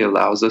 it really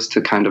allows us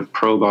to kind of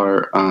probe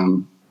our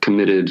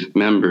committed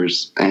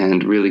members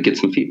and really get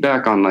some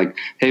feedback on like,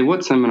 hey,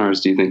 what seminars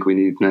do you think we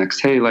need next?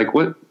 Hey, like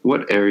what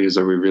areas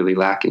are we really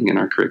lacking in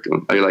our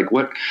curriculum? Like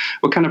what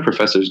kind of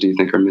professors do you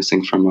think are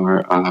missing from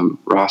our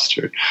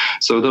roster?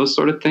 So those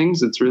sort of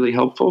things, it's really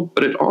helpful.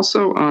 But it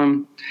also,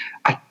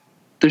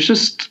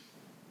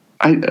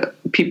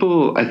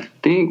 people, I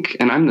think,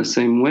 and I'm the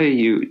same way,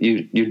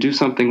 you do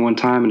something one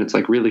time and it's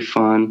like really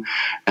fun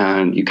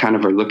and you kind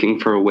of are looking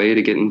for a way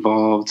to get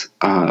involved.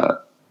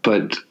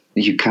 But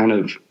you kind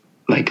of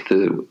like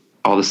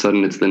all of a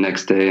sudden it's the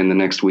next day and the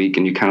next week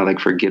and you kind of like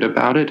forget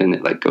about it and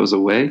it like goes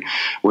away.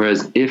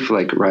 Whereas if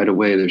like right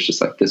away there's just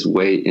like this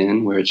way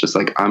in where it's just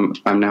like, I'm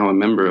now a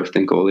member of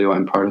Think Olio,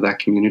 I'm part of that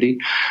community.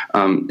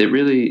 It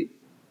really,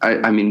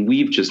 I mean,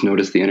 we've just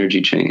noticed the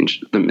energy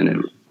change the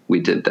minute we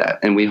did that.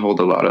 And we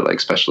hold a lot of like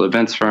special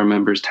events for our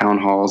members, town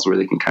halls where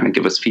they can kind of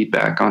give us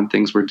feedback on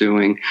things we're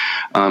doing.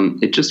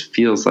 It just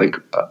feels like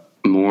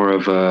more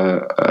of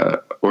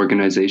a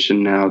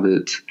organization now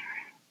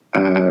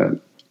that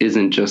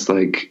isn't just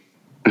like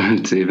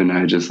Dave and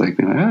I just like,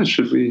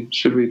 should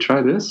we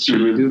try this?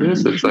 Should we do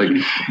this? It's like,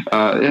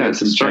 the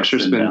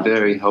structure's been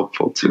very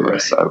helpful to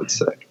us, I would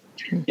say.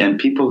 Yeah, and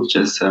people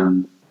just,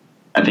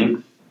 I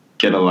think,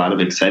 get a lot of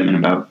excitement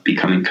about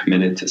becoming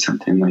committed to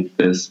something like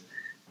this.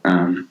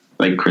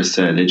 Like Chris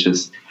said, it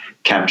just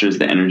captures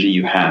the energy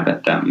you have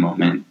at that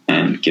moment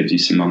and gives you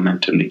some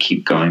momentum to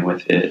keep going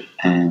with it.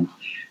 And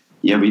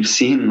yeah, we've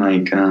seen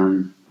like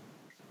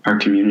our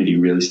community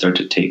really start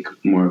to take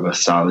more of a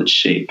solid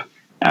shape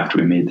after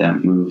we made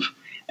that move.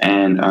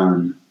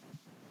 And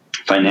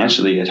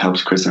financially, it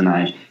helps Chris and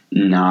I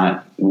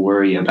not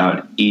worry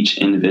about each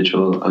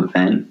individual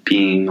event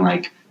being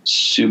like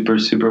super,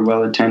 super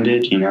well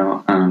attended,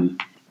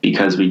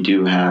 because we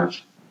do have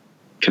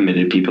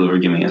committed people who are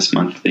giving us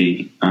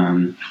monthly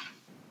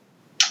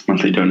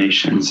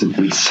donations.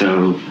 And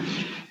so,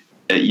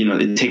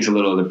 it takes a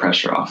little of the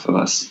pressure off of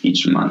us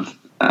each month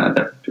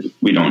that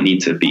we don't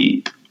need to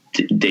be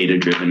data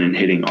driven and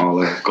hitting all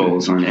our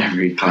goals on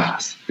every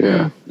class.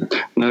 Yeah.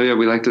 No, yeah,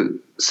 we like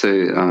to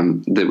say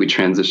that we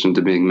transitioned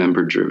to being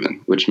member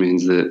driven, which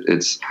means that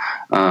it's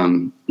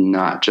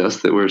not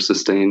just that we're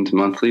sustained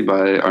monthly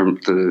by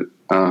the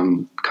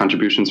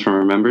contributions from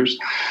our members,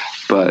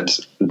 but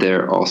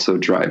they're also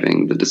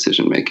driving the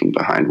decision making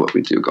behind what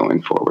we do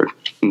going forward.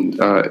 And,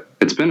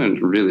 it's been a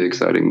really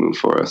exciting move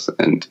for us,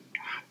 and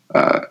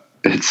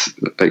it's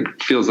like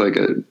feels like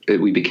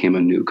we became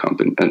a new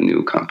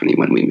company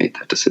when we made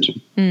that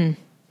decision.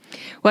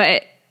 Well,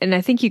 and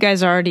I think you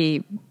guys are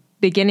already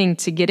beginning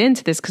to get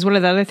into this, because one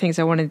of the other things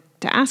I wanted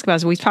to ask about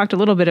is we've talked a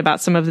little bit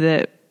about some of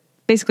the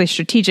basically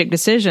strategic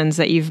decisions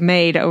that you've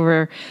made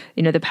over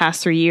the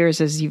past 3 years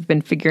as you've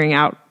been figuring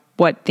out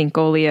what Think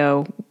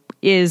Olio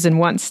is and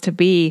wants to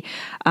be.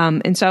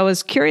 And so I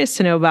was curious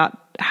to know about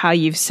how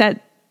you've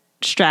set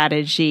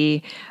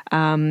strategy.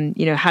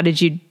 How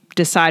did you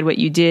decide what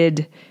you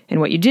did and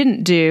what you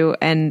didn't do?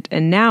 And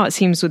now it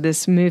seems with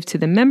this move to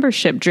the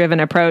membership driven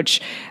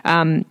approach,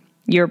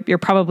 you're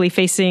probably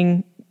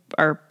facing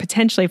or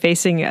potentially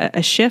facing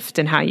a shift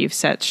in how you've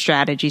set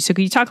strategy. So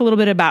could you talk a little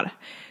bit about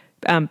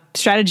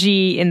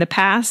strategy in the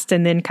past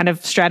and then kind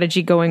of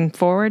strategy going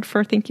forward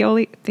for Think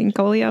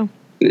Olio?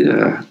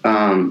 Yeah.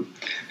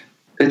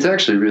 It's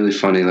actually really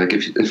funny. Like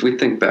if we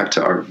think back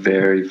to our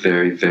very,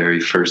 very, very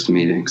first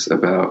meetings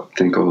about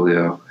Think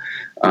Olio,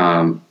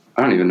 I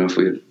don't even know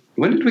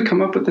when did we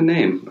come up with the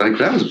name? Like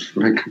that was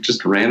like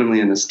just randomly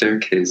in a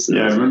staircase.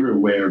 Yeah, I remember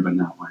where, but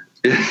not when.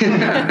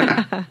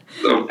 Yeah.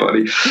 So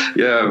funny.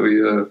 Yeah,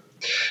 we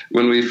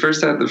when we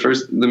first had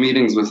the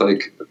meetings with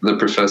like the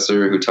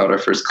professor who taught our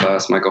first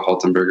class, Michael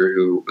Haltenberger,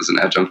 who was an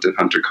adjunct at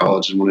Hunter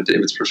College and one of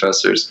David's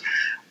professors.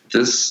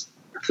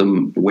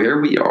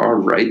 Where we are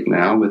right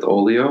now with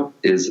Olio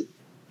is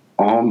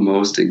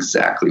almost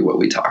exactly what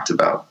we talked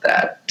about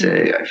that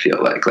day. I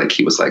feel like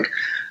he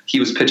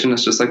was pitching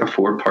us just like a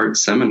 4-part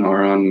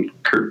seminar on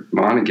Kurt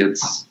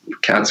Vonnegut's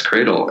Cat's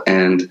Cradle.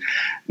 And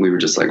we were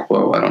just like,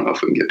 whoa, I don't know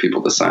if we can get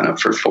people to sign up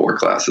for 4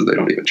 classes. They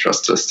don't even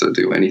trust us to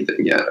do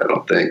anything yet, I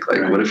don't think.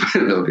 Like, right. What if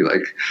they'll be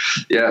like,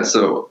 yeah,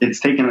 so. It's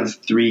taken us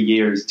 3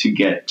 years to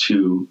get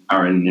to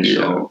our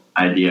initial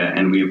idea.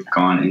 And we've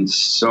gone in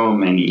so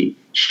many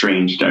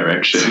strange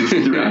directions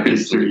throughout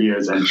these 3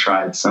 years and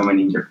tried so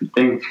many different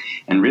things.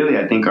 And really,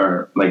 I think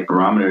our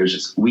barometer is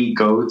just, we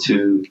go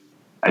to,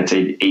 I'd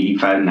say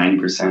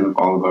 85-90% of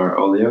all of our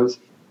Olios.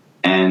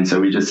 And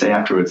so we just say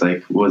afterwards,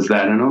 like, was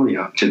that an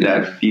Olio? Did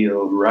that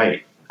feel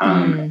right?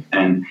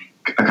 And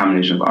a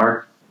combination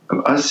of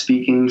us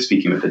speaking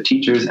with the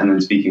teachers, and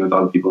then speaking with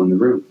all the people in the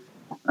room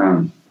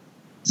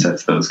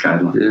sets those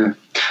guidelines. Yeah.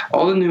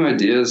 All the new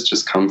ideas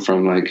just come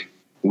from like,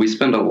 we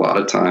spend a lot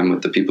of time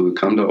with the people who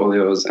come to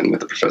Olios and with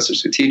the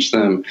professors who teach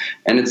them.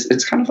 And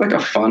it's kind of like a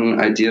fun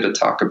idea to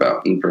talk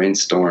about and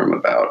brainstorm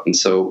about. And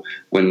so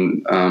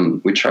when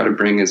we try to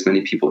bring as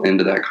many people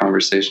into that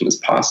conversation as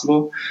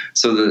possible,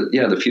 so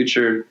the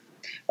future,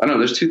 I don't know,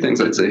 there's two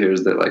things I'd say here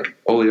is that like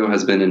Olio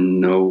has been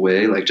in no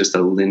way like just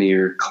a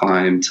linear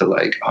climb to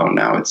like, oh,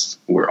 now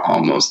we're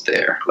almost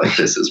there. Like,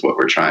 this is what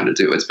we're trying to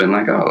do. It's been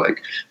like, oh,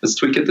 like, let's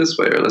tweak it this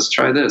way, or let's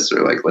try this,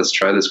 or like, let's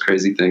try this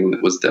crazy thing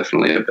that was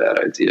definitely a bad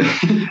idea.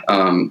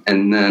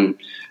 And then,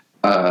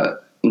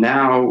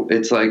 now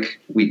it's like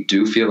we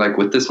do feel like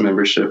with this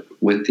membership,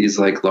 with these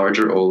like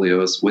larger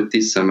Olios, with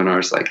these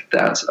seminars, like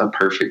that's a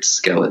perfect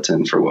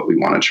skeleton for what we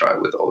want to try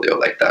with Olio.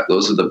 Like that,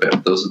 those are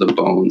the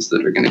bones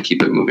that are going to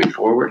keep it moving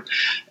forward.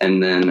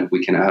 And then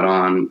we can add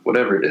on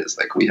whatever it is.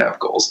 Like we have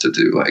goals to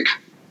do like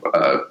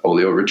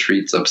Olio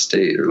retreats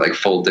upstate, or like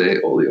full day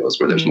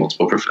Olios where there's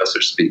multiple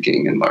professors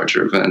speaking and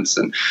larger events,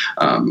 and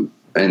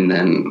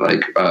then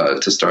like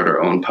to start our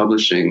own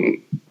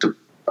publishing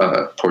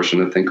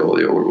portion of Think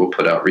Olio, where we'll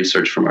put out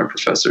research from our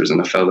professors in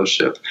a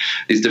fellowship,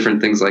 these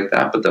different things like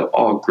that, but they'll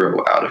all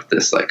grow out of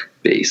this like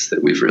base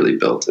that we've really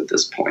built at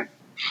this point.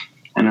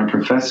 And our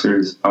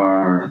professors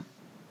are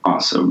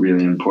also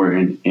really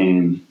important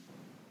in,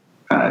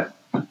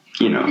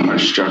 our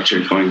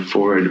structure going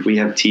forward. We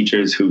have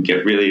teachers who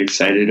get really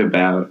excited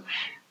about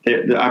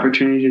the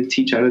opportunity to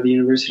teach out of the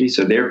university,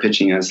 so they're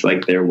pitching us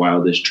like their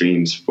wildest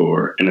dreams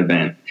for an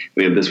event.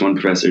 We have this one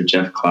professor,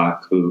 Jeff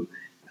Klock, who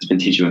has been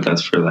teaching with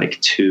us for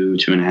like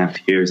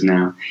 2.5 years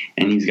now,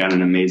 and he's got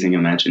an amazing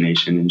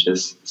imagination and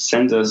just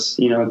sends us,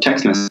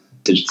 text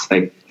messages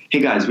like, hey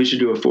guys, we should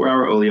do a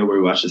 4-hour Olio where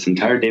we watch this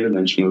entire David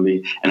Lynch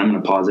movie, and I'm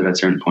going to pause it at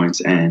certain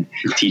points and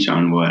teach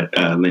on what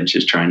Lynch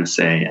is trying to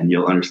say, and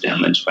you'll understand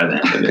Lynch by the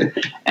end of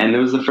it. And it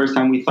was the first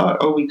time we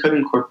thought, we could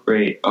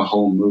incorporate a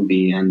whole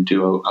movie and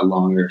do a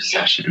longer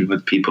session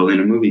with people in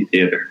a movie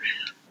theater.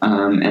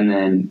 And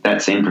then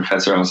that same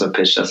professor also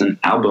pitched us an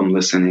album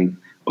listening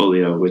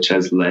Olio, which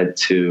has led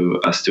to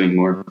us doing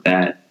more of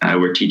that,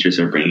 where teachers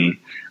are bringing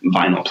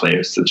vinyl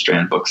players to the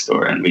Strand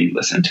bookstore, and we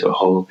listen to a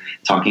whole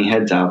Talking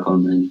Heads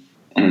album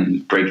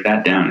and break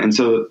that down. And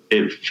so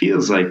it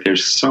feels like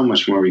there's so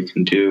much more we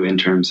can do in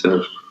terms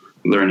of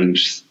learning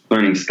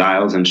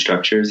styles and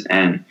structures,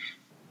 and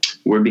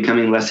we're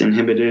becoming less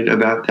inhibited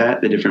about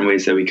that, the different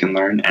ways that we can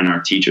learn, and our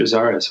teachers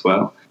are as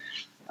well,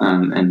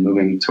 and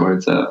moving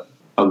towards a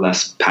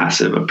less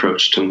passive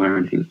approach to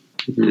learning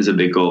is a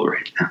big goal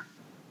right now.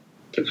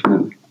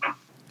 Definitely.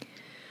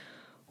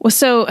 Well,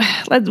 so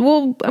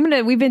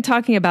we've been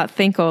talking about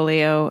Think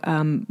Olio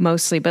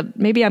mostly, but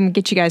maybe I'm going to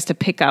get you guys to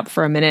pick up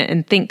for a minute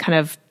and think kind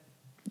of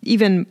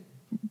even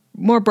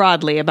more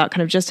broadly about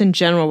kind of just in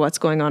general what's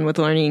going on with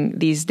learning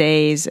these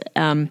days.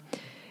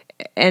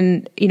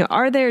 And,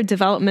 are there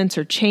developments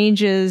or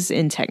changes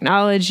in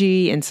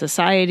technology, in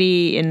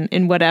society,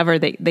 in whatever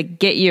that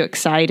get you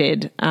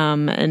excited,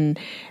 and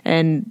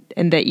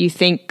that you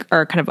think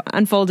are kind of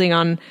unfolding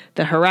on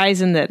the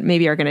horizon that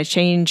maybe are going to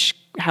change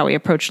how we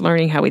approach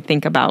learning, how we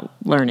think about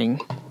learning?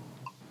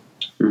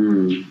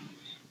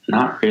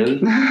 Not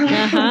really.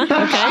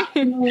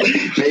 Okay.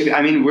 Maybe.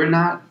 I mean, we're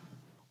not.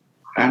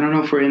 I don't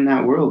know if we're in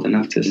that world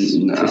enough to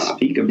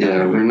speak about it.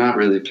 Yeah, we're not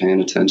really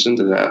paying attention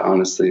to that,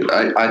 honestly.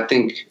 I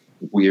think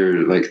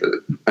we're like,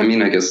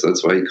 I guess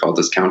that's why he called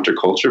this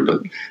counterculture,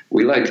 but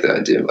we like the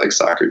idea of like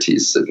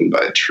Socrates sitting by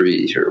a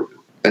tree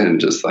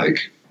and just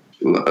like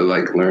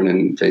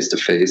learning face to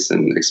face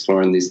and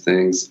exploring these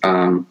things.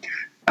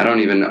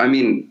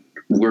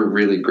 We're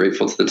really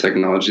grateful to the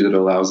technology that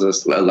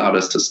allowed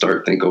us to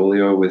start Think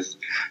Olio with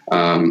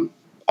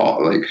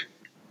all like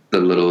the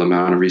little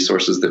amount of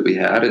resources that we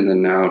had, and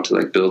then now to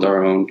like build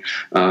our own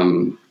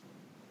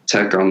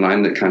tech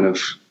online that kind of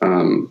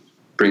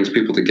brings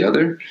people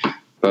together.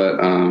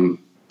 But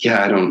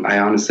I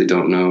honestly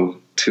don't know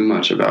too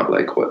much about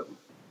like what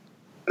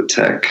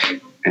tech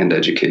and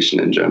education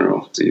in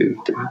general do.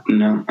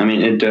 No, I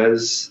mean, it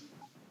does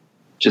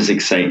just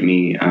excite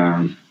me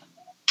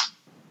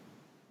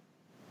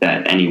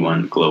that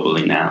anyone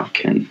globally now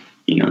can,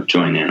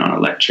 join in on a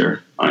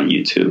lecture on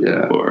YouTube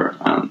or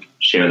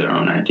share their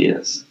own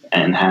ideas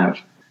and have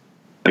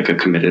like a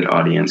committed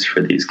audience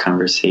for these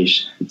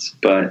conversations.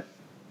 But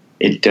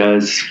it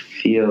does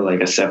feel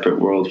like a separate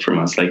world from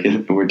us. Like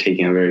we're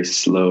taking a very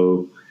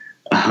slow,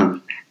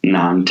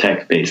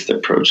 non-tech based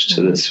approach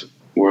to this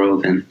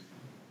world. And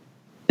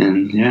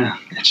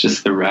it's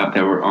just the route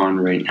that we're on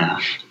right now.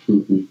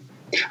 Mm-hmm.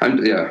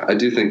 I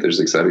do think there's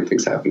exciting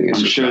things happening.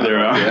 I'm sure there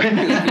are.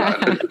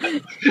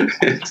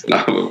 It's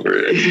not what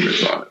we're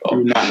experts on at all.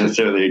 We're not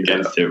necessarily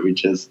against it. We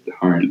just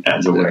aren't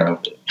as aware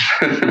of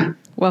it.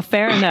 Well,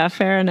 fair enough.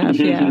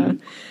 Yeah.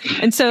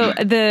 And so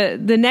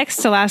the next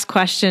to last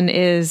question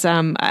is,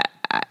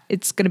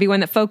 it's going to be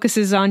one that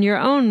focuses on your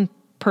own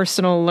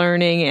personal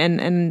learning,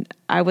 and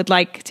I would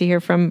like to hear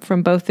from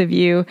both of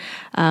you.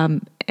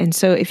 And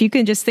so if you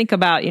can just think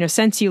about,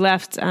 since you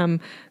left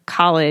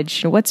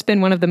college, what's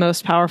been one of the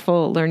most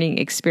powerful learning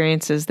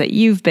experiences that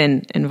you've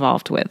been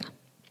involved with?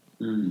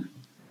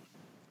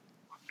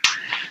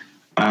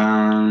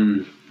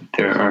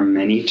 There are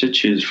many to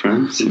choose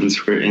from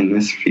since we're in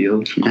this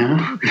field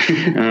now.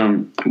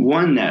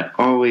 One that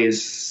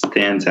always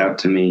stands out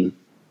to me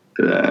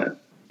that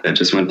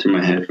just went through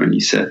my head when you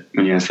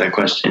asked that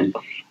question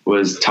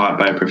was taught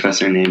by a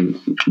professor named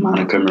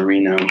Monica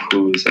Marino,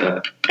 who's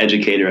an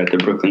educator at the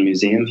Brooklyn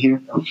Museum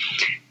here.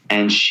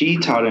 And she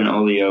taught an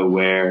Olio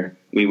where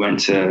we went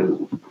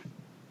to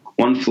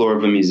one floor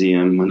of a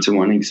museum, went to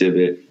one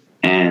exhibit,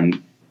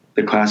 and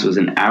the class was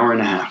an hour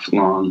and a half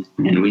long,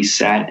 and we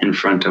sat in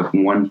front of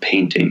one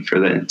painting for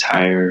the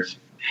entire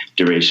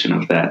duration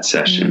of that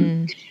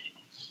session.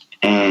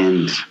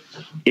 And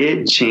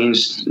it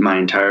changed my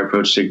entire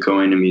approach to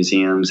going to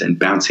museums and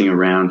bouncing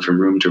around from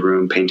room to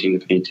room, painting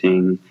to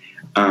painting,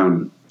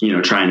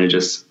 trying to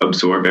just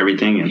absorb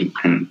everything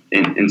and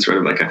in sort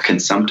of like a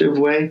consumptive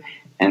way.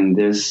 And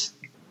this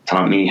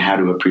taught me how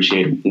to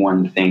appreciate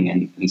one thing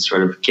and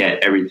sort of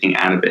get everything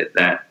out of it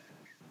that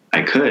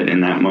I could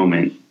in that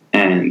moment.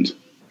 And,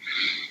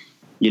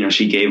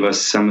 she gave us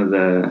some of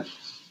the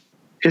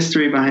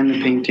history behind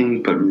the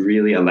painting, but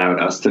really allowed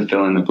us to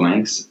fill in the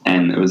blanks.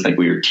 And it was like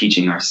we were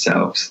teaching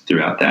ourselves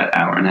throughout that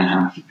hour and a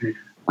half.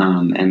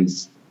 And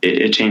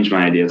it changed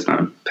my ideas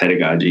on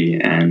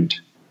pedagogy and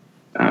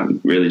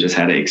really just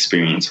how to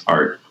experience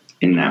art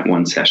in that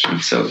one session.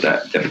 So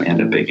that definitely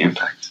had a big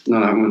impact. No,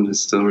 that one has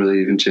still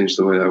really even changed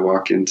the way I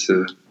walk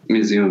into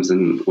museums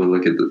and will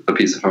look at a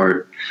piece of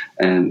art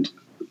and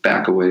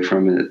back away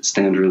from it,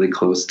 stand really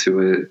close to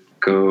it,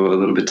 go a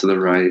little bit to the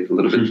right, a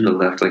little bit to the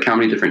left, like how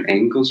many different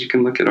angles you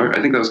can look at art.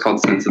 I think that was called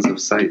Senses of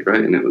Sight,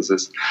 right? And it was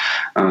this,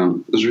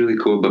 it was really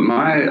cool. But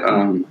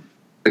my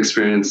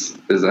experience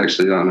is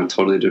actually on a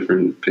totally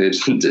different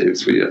page than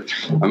Dave's.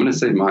 I'm going to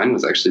say mine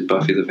was actually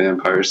Buffy the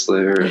Vampire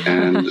Slayer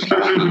and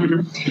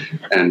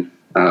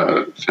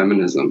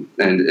feminism.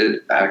 And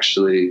it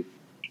actually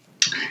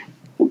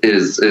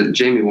is,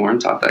 Jamie Warren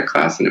taught that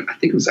class, and I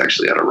think it was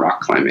actually at a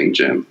rock climbing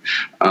gym.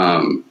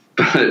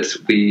 But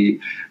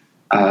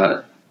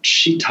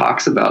she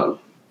talks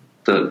about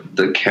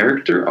the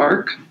character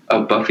arc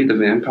of Buffy the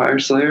Vampire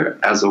Slayer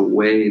as a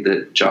way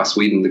that Joss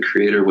Whedon, the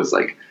creator, was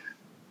like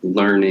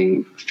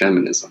learning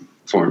feminism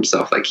for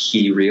himself. Like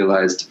he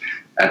realized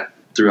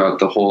throughout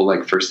the whole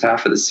like first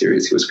half of the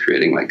series, he was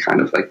creating like kind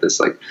of like this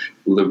like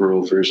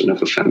liberal version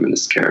of a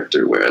feminist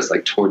character. Whereas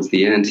like towards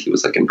the end, he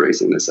was like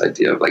embracing this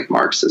idea of like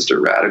Marxist or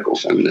radical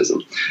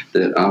feminism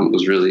that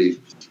was really,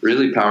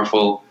 really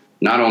powerful.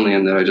 Not only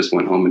in that I just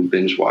went home and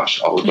binge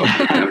watched all of Buffy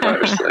the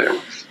Vampire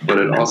Slayer, but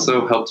it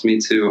also helped me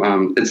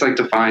to, it's like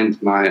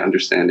defined my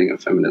understanding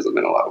of feminism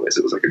in a lot of ways.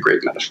 It was like a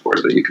great metaphor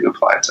that you can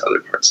apply to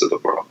other parts of the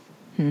world.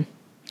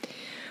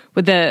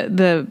 With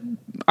the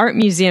art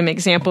museum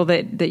example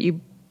that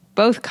you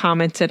both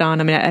commented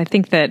on, I mean, I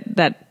think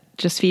that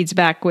just feeds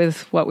back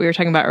with what we were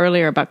talking about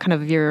earlier about kind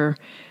of your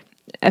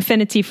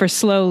affinity for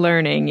slow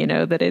learning,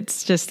 that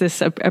it's just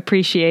this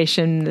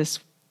appreciation, this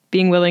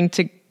being willing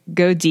to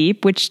go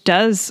deep, which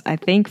does, I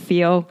think,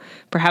 feel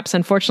perhaps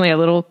unfortunately a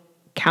little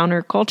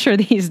counterculture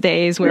these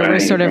days where we're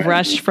sort of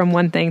rushed from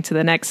one thing to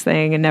the next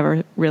thing and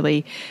never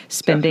really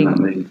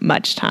spending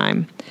much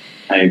time.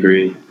 I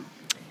agree.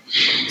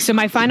 So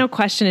my final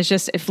question is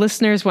just if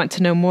listeners want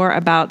to know more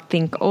about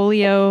Think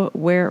Olio,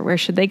 where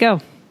should they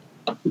go?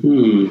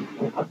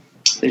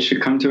 They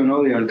should come to an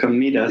Olio and come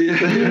meet us.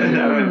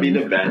 That would be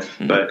the best.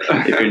 But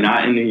if you're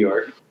not in New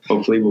York,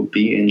 hopefully we'll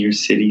be in your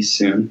city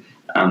soon.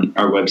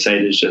 Our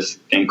website is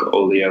just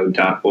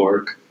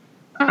thinkolio.org.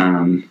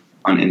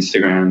 On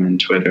Instagram and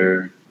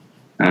Twitter,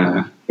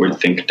 we're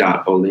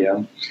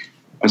think.olio.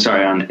 I'm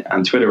sorry,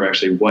 on Twitter, we're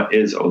actually What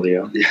is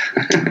Olio?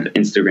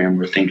 Instagram,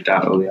 we're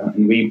think.olio.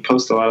 And we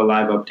post a lot of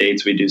live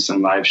updates. We do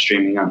some live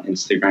streaming on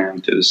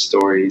Instagram through the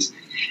stories.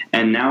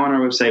 And now on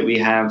our website, we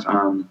have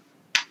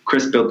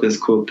Chris built this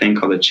cool thing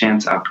called a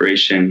Chance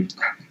Operation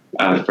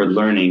for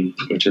learning,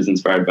 which is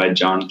inspired by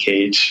John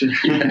Cage.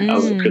 I'll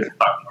let Chris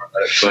talk more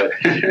about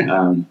it.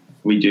 But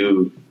we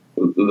do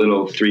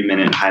little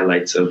 3-minute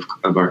highlights of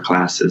our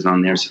classes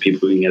on there so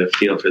people can get a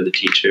feel for the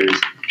teachers.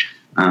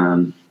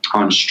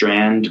 On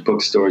Strand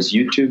Bookstore's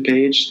YouTube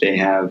page, they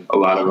have a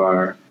lot of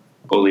our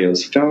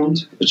Olios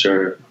filmed, which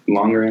are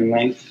longer in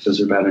length.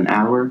 Those are about an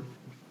hour.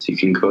 So you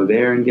can go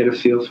there and get a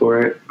feel for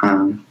it.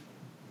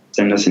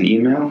 Send us an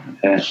email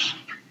at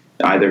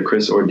either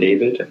Chris or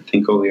David at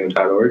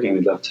thinkolio.org, and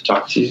we'd love to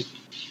talk to you.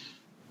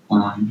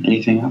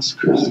 Anything else,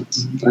 Chris?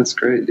 That's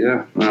great,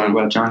 yeah. Talk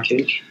about John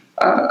Cage?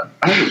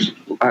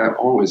 I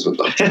always would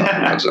love to talk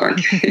about John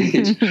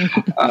Cage.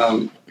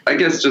 I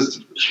guess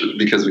just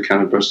because we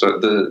kind of brushed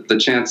out the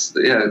Chance,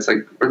 it's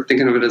like we're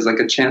thinking of it as like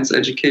a Chance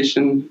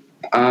education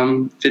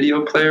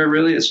video player.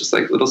 Really, it's just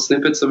like little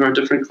snippets of our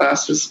different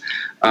classes,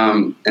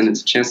 and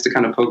it's a chance to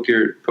kind of poke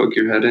your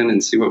head in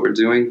and see what we're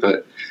doing.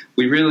 But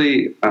we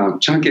really,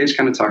 John Cage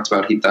kind of talked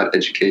about he thought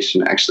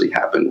education actually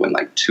happened when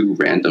like two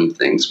random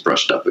things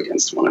brushed up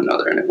against one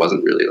another, and it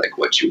wasn't really like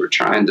what you were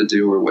trying to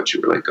do or what you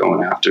were like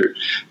going after,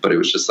 but it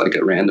was just like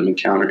a random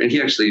encounter. And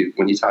he actually,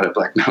 when he taught at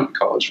Black Mountain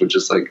College, would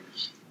just like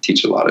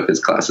teach a lot of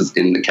his classes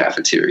in the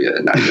cafeteria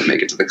and not even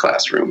make it to the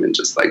classroom, and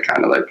just like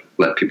kind of like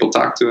let people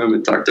talk to him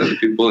and talk to other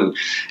people.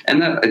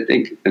 And that I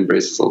think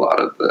embraces a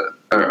lot of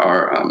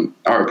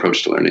our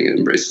approach to learning. It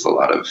embraces a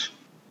lot of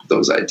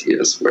those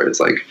ideas where it's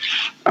like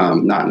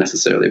not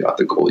necessarily about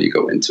the goal you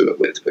go into it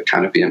with, but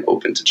kind of being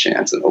open to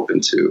chance and open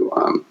to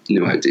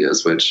new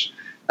ideas, which,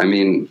 I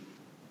mean,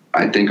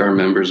 I think our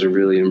members are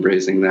really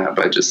embracing that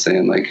by just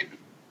saying, like,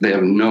 they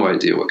have no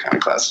idea what kind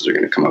of classes are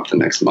going to come up the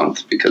next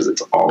month because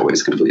it's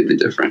always completely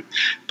different.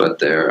 But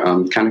they're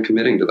kind of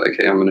committing to, like,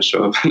 hey, I'm going to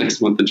show up next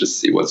month and just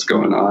see what's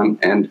going on.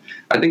 And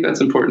I think that's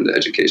important to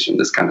education,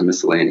 this kind of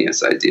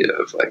miscellaneous idea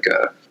of, like,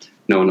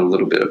 knowing a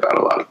little bit about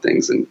a lot of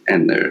things. And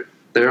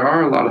there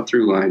are a lot of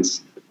through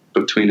lines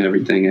between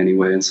everything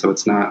anyway. And so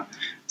it's not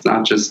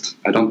just,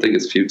 I don't think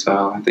it's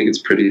futile. I think it's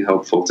pretty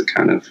helpful to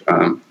kind of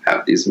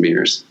have these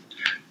mirrors.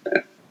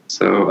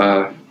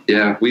 So,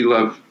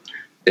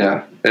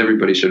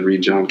 everybody should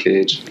read John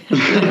Cage.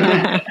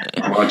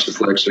 Watch his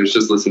lectures,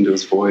 just listen to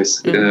his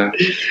voice. Yeah.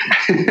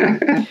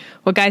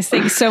 Well, guys,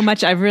 thanks so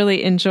much. I've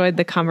really enjoyed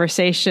the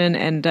conversation,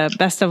 and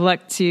best of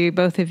luck to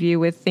both of you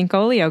with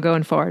Thinkolio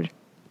going forward.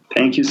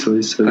 Thank you,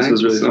 Celisa. This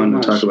was really fun to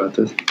talk about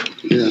this.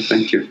 Yeah,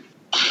 thank you.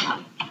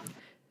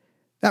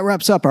 That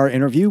wraps up our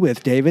interview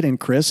with David and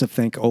Chris of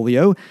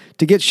Thinkolio.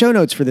 To get show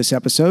notes for this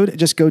episode,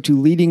 just go to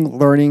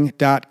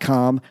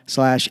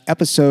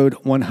leadinglearning.com/episode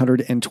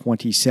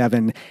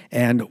 127.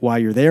 And while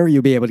you're there,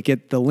 you'll be able to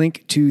get the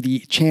link to the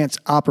Chance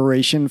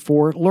operation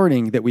for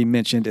learning that we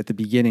mentioned at the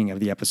beginning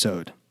of the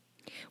episode.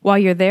 While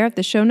you're there at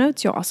the show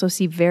notes, you'll also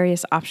see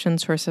various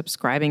options for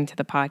subscribing to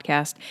the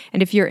podcast.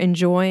 And if you're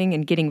enjoying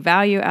and getting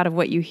value out of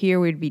what you hear,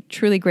 we'd be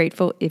truly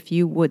grateful if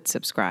you would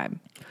subscribe.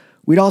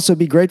 We'd also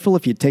be grateful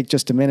if you'd take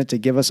just a minute to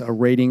give us a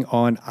rating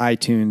on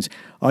iTunes.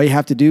 All you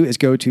have to do is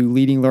go to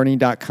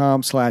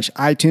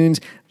leadinglearning.com/iTunes.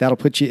 That'll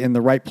put you in the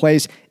right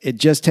place. It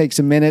just takes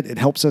a minute. It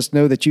helps us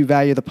know that you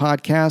value the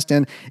podcast,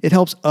 and it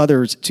helps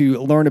others to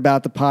learn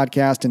about the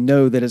podcast and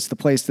know that it's the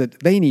place that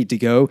they need to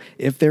go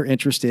if they're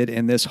interested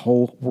in this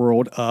whole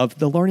world of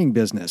the learning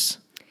business.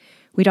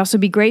 We'd also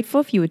be grateful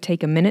if you would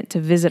take a minute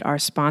to visit our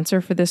sponsor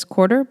for this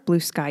quarter,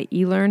 Blue Sky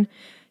eLearn.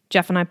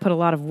 Jeff and I put a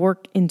lot of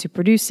work into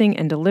producing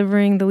and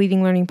delivering the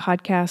Leading Learning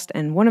podcast,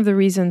 and one of the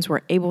reasons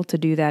we're able to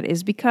do that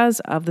is because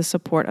of the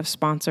support of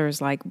sponsors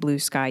like Blue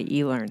Sky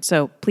eLearn.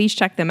 So please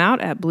check them out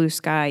at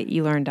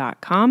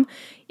blueskyelearn.com.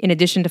 In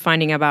addition to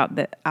finding out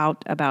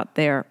about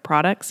their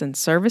products and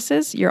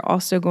services, you're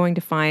also going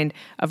to find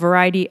a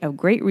variety of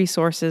great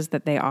resources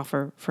that they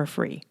offer for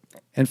free.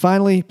 And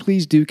finally,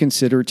 please do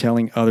consider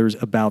telling others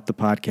about the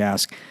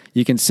podcast.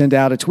 You can send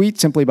out a tweet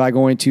simply by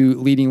going to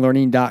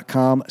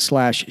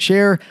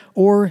leadinglearning.com/share,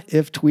 or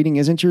if tweeting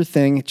isn't your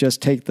thing,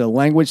 just take the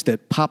language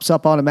that pops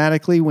up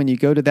automatically when you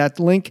go to that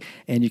link,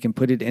 and you can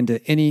put it into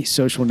any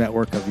social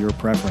network of your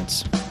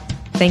preference.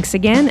 Thanks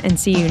again, and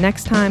see you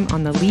next time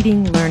on the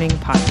Leading Learning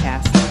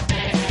Podcast.